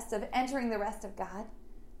the rest, of entering the rest of God.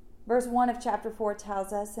 Verse 1 of chapter 4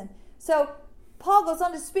 tells us. And so Paul goes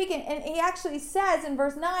on to speak, and he actually says in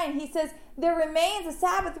verse 9, he says, there remains a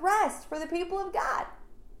Sabbath rest for the people of God.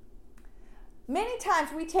 Many times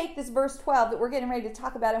we take this verse 12 that we're getting ready to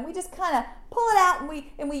talk about, and we just kind of pull it out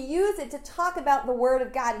and we use it to talk about the Word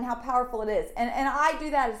of God and how powerful it is. And I do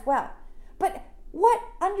that as well. But what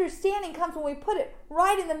understanding comes when we put it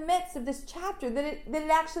right in the midst of this chapter that it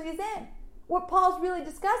actually is in? What Paul's really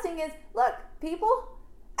discussing is, look, people,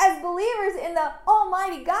 as believers in the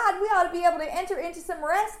Almighty God, we ought to be able to enter into some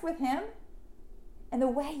rest with Him. And the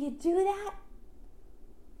way you do that,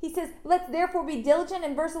 he says, let's therefore be diligent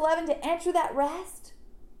in verse 11 to enter that rest.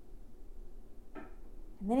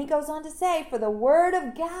 And then he goes on to say, for the Word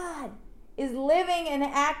of God is living and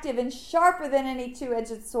active and sharper than any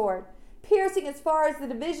two-edged sword, piercing as far as the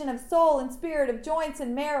division of soul and spirit, of joints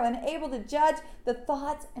and marrow, and able to judge the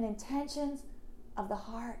thoughts and intentions of the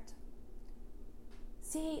heart.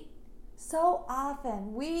 See, so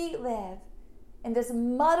often we live in this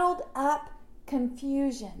muddled up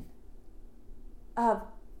confusion of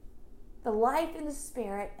the life in the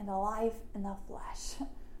spirit and the life in the flesh.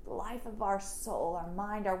 The life of our soul, our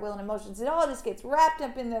mind, our will, and emotions. It all just gets wrapped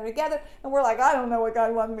up in there together, and we're like, I don't know what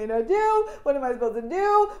God wants me to do. What am I supposed to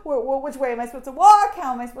do? Which way am I supposed to walk?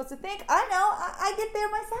 How am I supposed to think? I know, I get there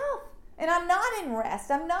myself. And I'm not in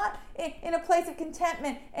rest. I'm not in a place of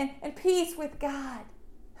contentment and peace with God.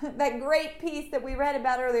 That great peace that we read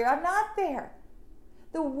about earlier. I'm not there.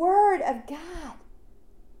 The Word of God,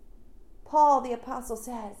 Paul the Apostle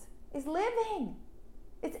says, is living.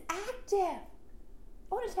 It's active.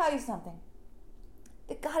 I want to tell you something.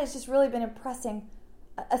 That God has just really been impressing,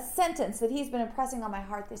 a sentence that He's been impressing on my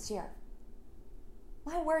heart this year.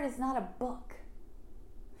 My Word is not a book.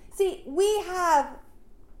 See, we have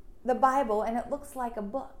the Bible and it looks like a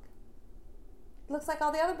book. It looks like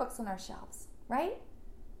all the other books on our shelves, right?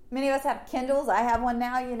 Many of us have Kindles. I have one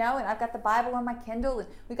now, and I've got the Bible on my Kindle, and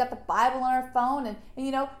we've got the Bible on our phone, and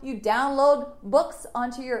you download books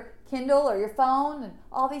onto your Kindle or your phone and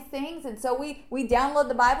all these things, and so we download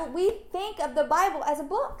the Bible. We think of the Bible as a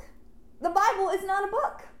book. The Bible is not a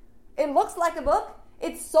book. It looks like a book.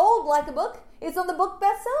 It's sold like a book. It's on the book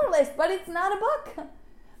bestseller list, but it's not a book.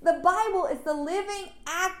 The Bible is the living,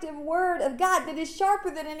 active Word of God that is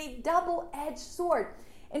sharper than any double-edged sword.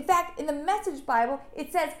 In fact, in the Message Bible,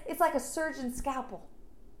 it says it's like a surgeon's scalpel.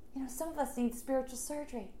 Some of us need spiritual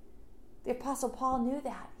surgery. The Apostle Paul knew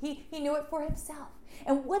that. He knew it for himself.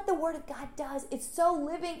 And what the Word of God does, it's so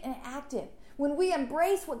living and active. When we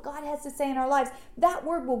embrace what God has to say in our lives, that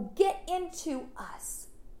Word will get into us.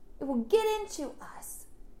 It will get into us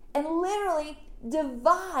and literally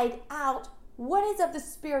divide out what is of the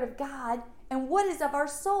Spirit of God and what is of our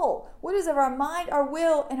soul, what is of our mind, our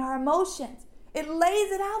will, and our emotions. It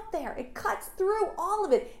lays it out there. It cuts through all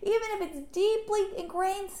of it, even if it's deeply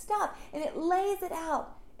ingrained stuff. And it lays it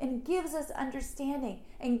out and gives us understanding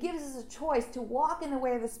and gives us a choice to walk in the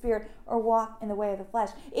way of the Spirit or walk in the way of the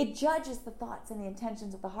flesh. It judges the thoughts and the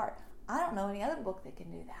intentions of the heart. I don't know any other book that can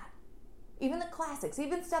do that. Even the classics,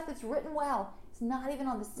 even stuff that's written well, it's not even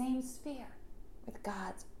on the same sphere with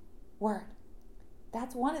God's Word.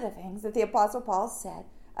 That's one of the things that the Apostle Paul said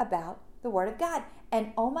about the Word of God.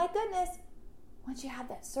 And oh my goodness, once you have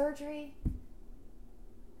that surgery,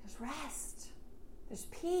 there's rest, there's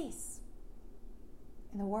peace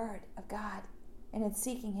in the Word of God and in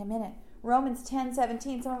seeking Him in it. Romans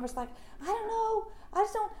 10:17, some of us are like, I don't know, I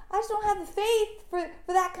just don't have the faith for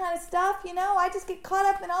that kind of stuff, I just get caught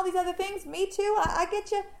up in all these other things. Me too, I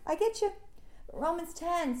get you. Romans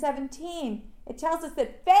 10:17, it tells us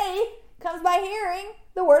that faith comes by hearing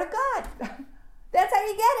the Word of God. That's how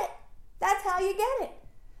you get it. That's how you get it.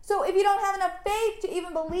 So if you don't have enough faith to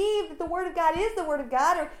even believe that the Word of God is the Word of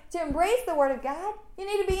God or to embrace the Word of God, you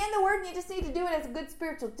need to be in the Word and you just need to do it as a good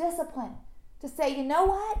spiritual discipline. To say, you know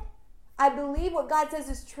what? I believe what God says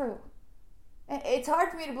is true. It's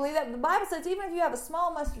hard for me to believe that. But the Bible says even if you have a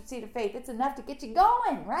small mustard seed of faith, it's enough to get you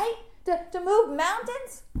going, right? To move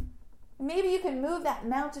mountains. Maybe you can move that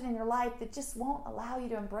mountain in your life that just won't allow you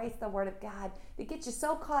to embrace the Word of God, that gets you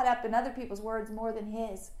so caught up in other people's words more than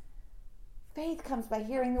His. Faith comes by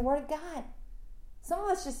hearing the Word of God. Some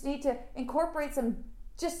of us just need to incorporate some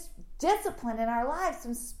just discipline in our lives,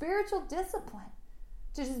 some spiritual discipline,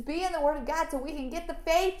 to just be in the Word of God so we can get the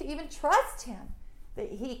faith to even trust Him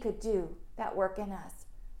that He could do that work in us.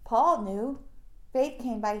 Paul knew faith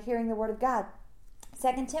came by hearing the Word of God.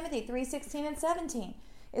 2 Timothy 3:16 and 17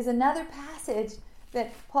 is another passage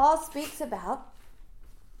that Paul speaks about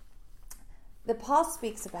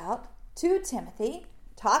to Timothy,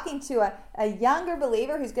 talking to a younger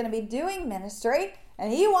believer who's going to be doing ministry,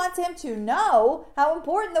 and he wants him to know how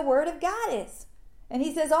important the Word of God is. And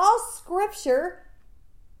he says, all Scripture,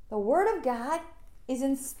 the Word of God, is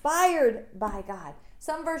inspired by God.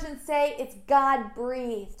 Some versions say it's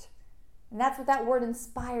God-breathed. And that's what that word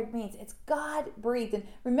inspired means. It's God-breathed. And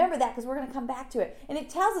remember that because we're going to come back to it. And it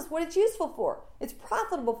tells us what it's useful for. It's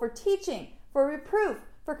profitable for teaching, for reproof,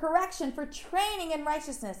 for correction, for training in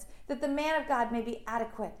righteousness, that the man of God may be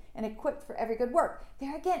adequate and equipped for every good work.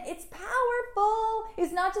 There again, it's powerful.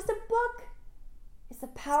 It's not just a book. It's the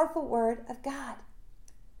powerful Word of God.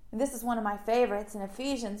 And this is one of my favorites. In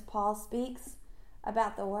Ephesians, Paul speaks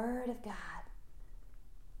about the Word of God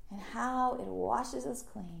and how it washes us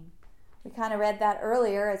clean. We kind of read that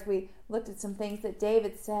earlier as we looked at some things that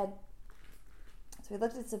David said.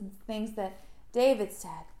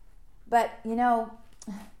 But,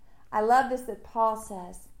 I love this that Paul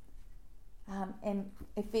says in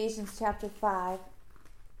Ephesians chapter 5.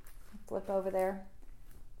 Flip over there.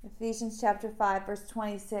 Ephesians chapter 5, verse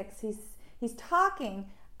 26. He's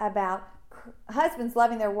talking about husbands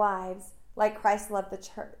loving their wives like Christ loved the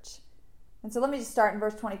church. And so let me just start in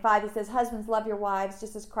verse 25. He says, husbands, love your wives,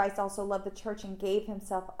 just as Christ also loved the church and gave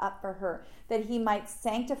himself up for her, that he might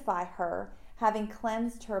sanctify her, having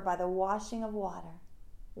cleansed her by the washing of water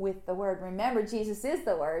with the Word. Remember, Jesus is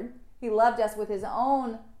the Word. He loved us with his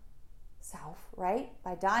own self, right?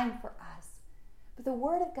 By dying for us. But the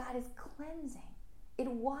Word of God is cleansing. It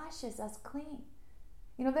washes us clean.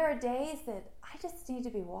 There are days that I just need to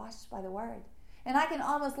be washed by the Word. And I can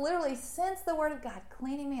almost literally sense the Word of God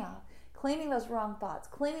cleaning me off. Cleaning those wrong thoughts,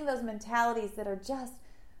 cleaning those mentalities that are just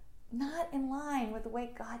not in line with the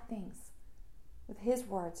way God thinks, with His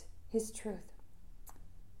words, His truth.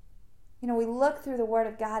 We look through the Word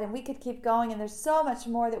of God and we could keep going, and there's so much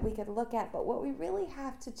more that we could look at, but what we really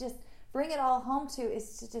have to just bring it all home to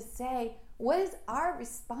is to just say, what is our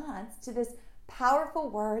response to this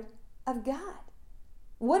powerful Word of God?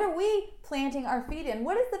 What are we planting our feet in?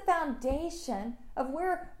 What is the foundation of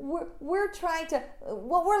where we're trying to,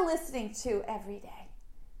 what we're listening to every day?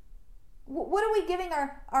 What are we giving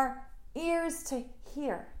our ears to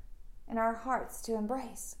hear and our hearts to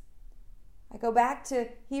embrace? I go back to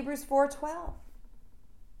Hebrews 4:12,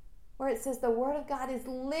 where it says the Word of God is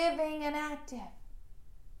living and active.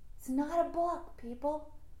 It's not a book,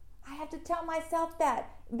 people. I have to tell myself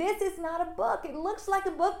that. This is not a book. It looks like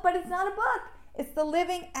a book, but it's not a book. It's the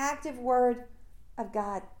living, active Word of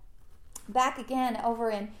God. Back again over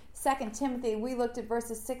in 2 Timothy, we looked at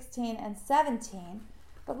verses 16 and 17.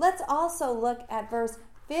 But let's also look at verse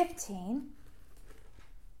 15.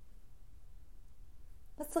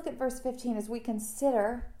 Let's look at verse 15 as we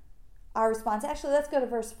consider our response. Actually, let's go to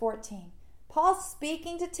verse 14. Paul's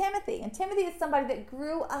speaking to Timothy. And Timothy is somebody that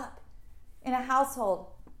grew up in a household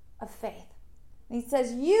of faith. And he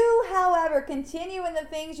says, you, however, continue in the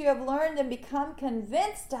things you have learned and become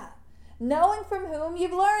convinced of, knowing from whom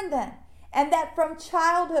you've learned them, and that from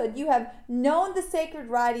childhood you have known the sacred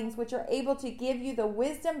writings, which are able to give you the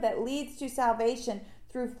wisdom that leads to salvation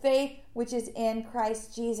through faith which is in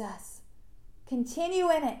Christ Jesus.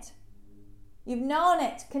 Continue in it. You've known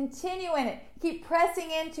it. Continue in it. Keep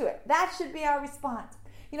pressing into it. That should be our response.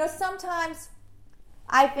 Sometimes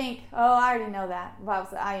I think, I already know that. The Bible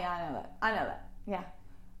says, I know that. Yeah.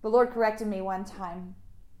 The Lord corrected me one time.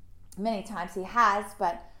 Many times He has,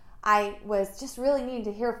 but I was just really needing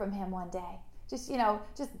to hear from Him one day. Just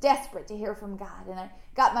desperate to hear from God. And I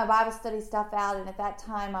got my Bible study stuff out, and at that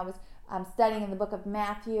time I was studying in the book of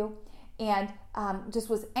Matthew, and just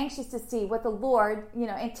was anxious to see what the Lord,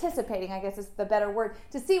 anticipating, I guess is the better word,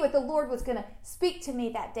 to see what the Lord was going to speak to me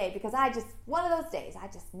that day, because one of those days, I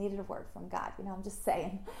just needed a word from God, I'm just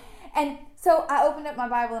saying. And so I opened up my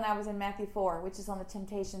Bible and I was in Matthew 4, which is on the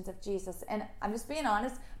temptations of Jesus. And I'm just being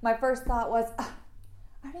honest, my first thought was, I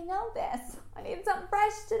already know this. I need something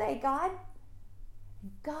fresh today, God.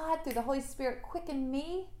 And God, through the Holy Spirit, quickened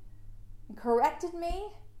me and corrected me,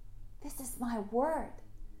 this is my word.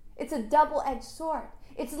 It's a double-edged sword.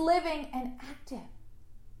 It's living and active.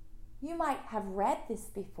 You might have read this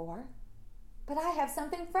before, but I have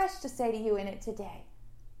something fresh to say to you in it today.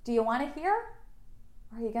 Do you want to hear?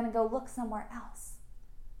 Or are you going to go look somewhere else?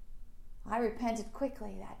 I repented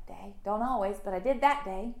quickly that day. Don't always, but I did that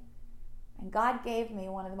day. And God gave me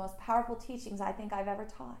one of the most powerful teachings I think I've ever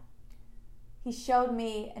taught. He showed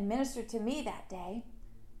me and ministered to me that day,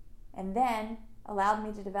 and then allowed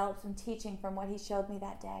me to develop some teaching from what he showed me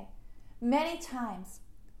that day. Many times,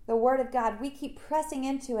 the Word of God, we keep pressing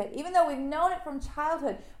into it. Even though we've known it from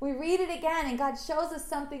childhood, we read it again and God shows us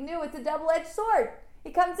something new. It's a double-edged sword.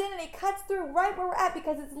 He comes in and he cuts through right where we're at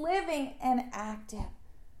because it's living and active.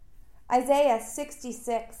 Isaiah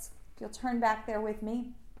 66, if you'll turn back there with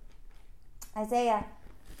me. Isaiah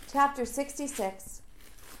chapter 66.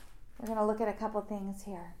 We're going to look at a couple things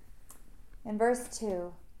here. In verse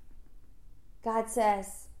 2, God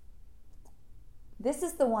says, "This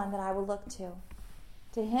is the one that I will look to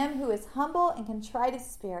him who is humble and contrite of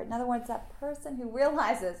spirit." In other words, that person who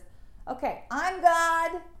realizes, okay, I'm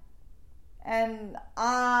God, and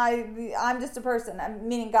I'm just a person.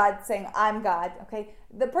 Meaning God saying, I'm God, okay?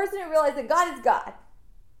 The person who realizes that God is God.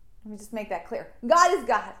 Let me just make that clear. God is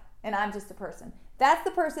God, and I'm just a person. That's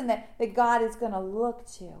the person that God is going to look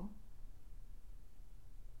to,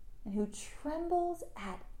 and who trembles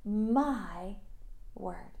at my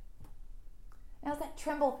word. Now, is that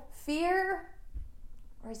tremble fear?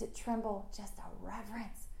 Or is it tremble just a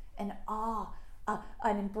reverence and awe,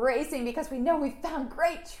 an embracing because we know we found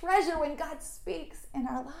great treasure when God speaks in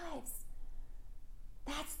our lives?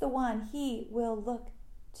 That's the one he will look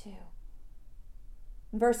to.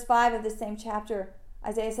 In verse 5 of the same chapter,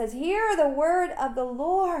 Isaiah says, "Hear the word of the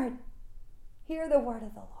Lord." Hear the word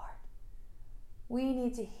of the Lord. We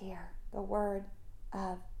need to hear the word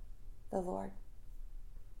of the Lord.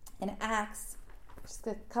 In Acts, just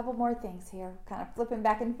a couple more things here, kind of flipping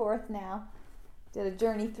back and forth now. Did a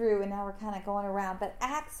journey through and now we're kind of going around. But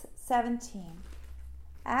Acts 17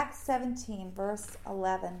 verse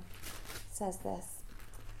 11 says this.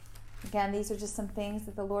 Again, these are just some things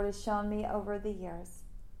that the Lord has shown me over the years.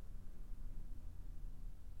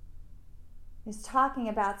 He's talking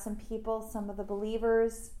about some people, some of the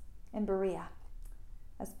believers in Berea,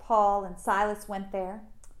 as Paul and Silas went there.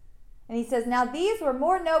 And he says, "Now these were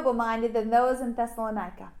more noble-minded than those in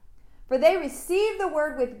Thessalonica, for they received the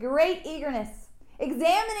word with great eagerness,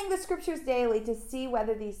 examining the scriptures daily to see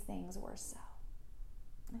whether these things were so."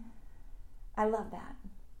 I love that.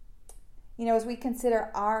 You know, as we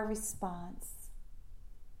consider our response,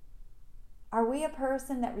 are we a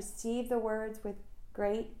person that received the words with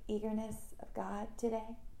great eagerness of God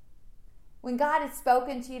today? When God has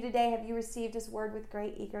spoken to you today, have you received his word with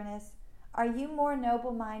great eagerness? Are you more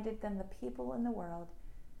noble-minded than the people in the world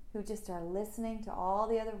who just are listening to all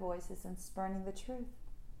the other voices and spurning the truth?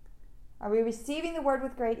 Are we receiving the word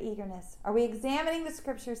with great eagerness? Are we examining the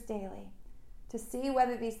scriptures daily to see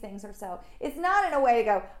whether these things are so? It's not in a way to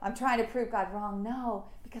go, I'm trying to prove God wrong. No,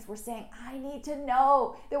 because we're saying, I need to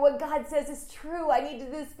know that what God says is true. I need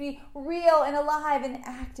this to be real and alive and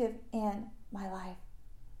active in my life.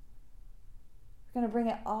 We're going to bring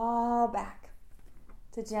it all back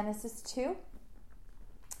to Genesis 2,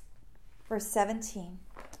 verse 17.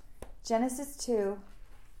 Genesis 2,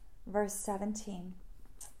 verse 17.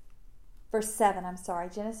 Verse 7,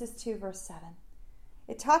 Genesis 2, verse 7.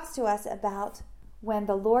 It talks to us about when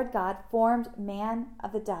the Lord God formed man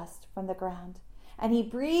of the dust from the ground, and he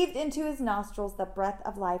breathed into his nostrils the breath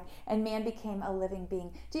of life, and man became a living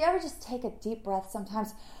being. Do you ever just take a deep breath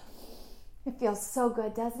sometimes? It feels so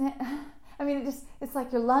good, doesn't it? I mean, it's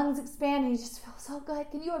like your lungs expand and you just feel so good.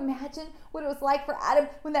 Can you imagine what it was like for Adam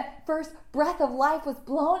when that first breath of life was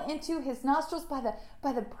blown into his nostrils by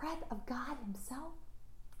the breath of God himself?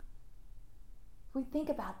 We think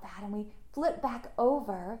about that and we flip back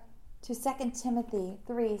over to 2 Timothy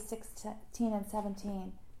 3, 16 and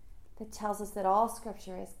 17 that tells us that all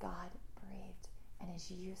scripture is God-breathed and is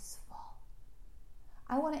useful.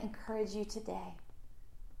 I want to encourage you today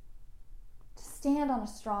to stand on a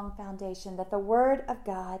strong foundation that the Word of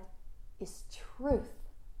God is truth.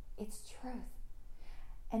 It's truth.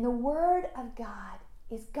 And the Word of God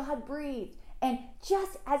is God-breathed. And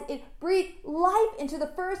just as it breathed life into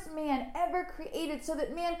the first man ever created so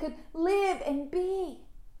that man could live and be,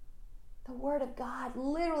 the Word of God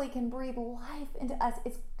literally can breathe life into us.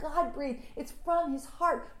 It's God-breathed. It's from his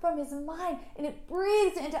heart, from his mind, and it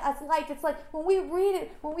breathes into us life. It's like when we read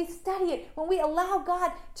it, when we study it, when we allow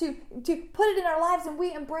God to put it in our lives and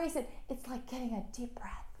we embrace it, it's like getting a deep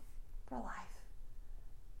breath for life.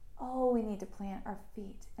 Oh, we need to plant our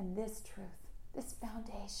feet in this truth, this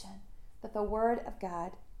foundation, that the Word of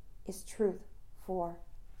God is truth for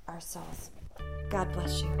our souls. God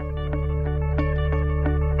bless you.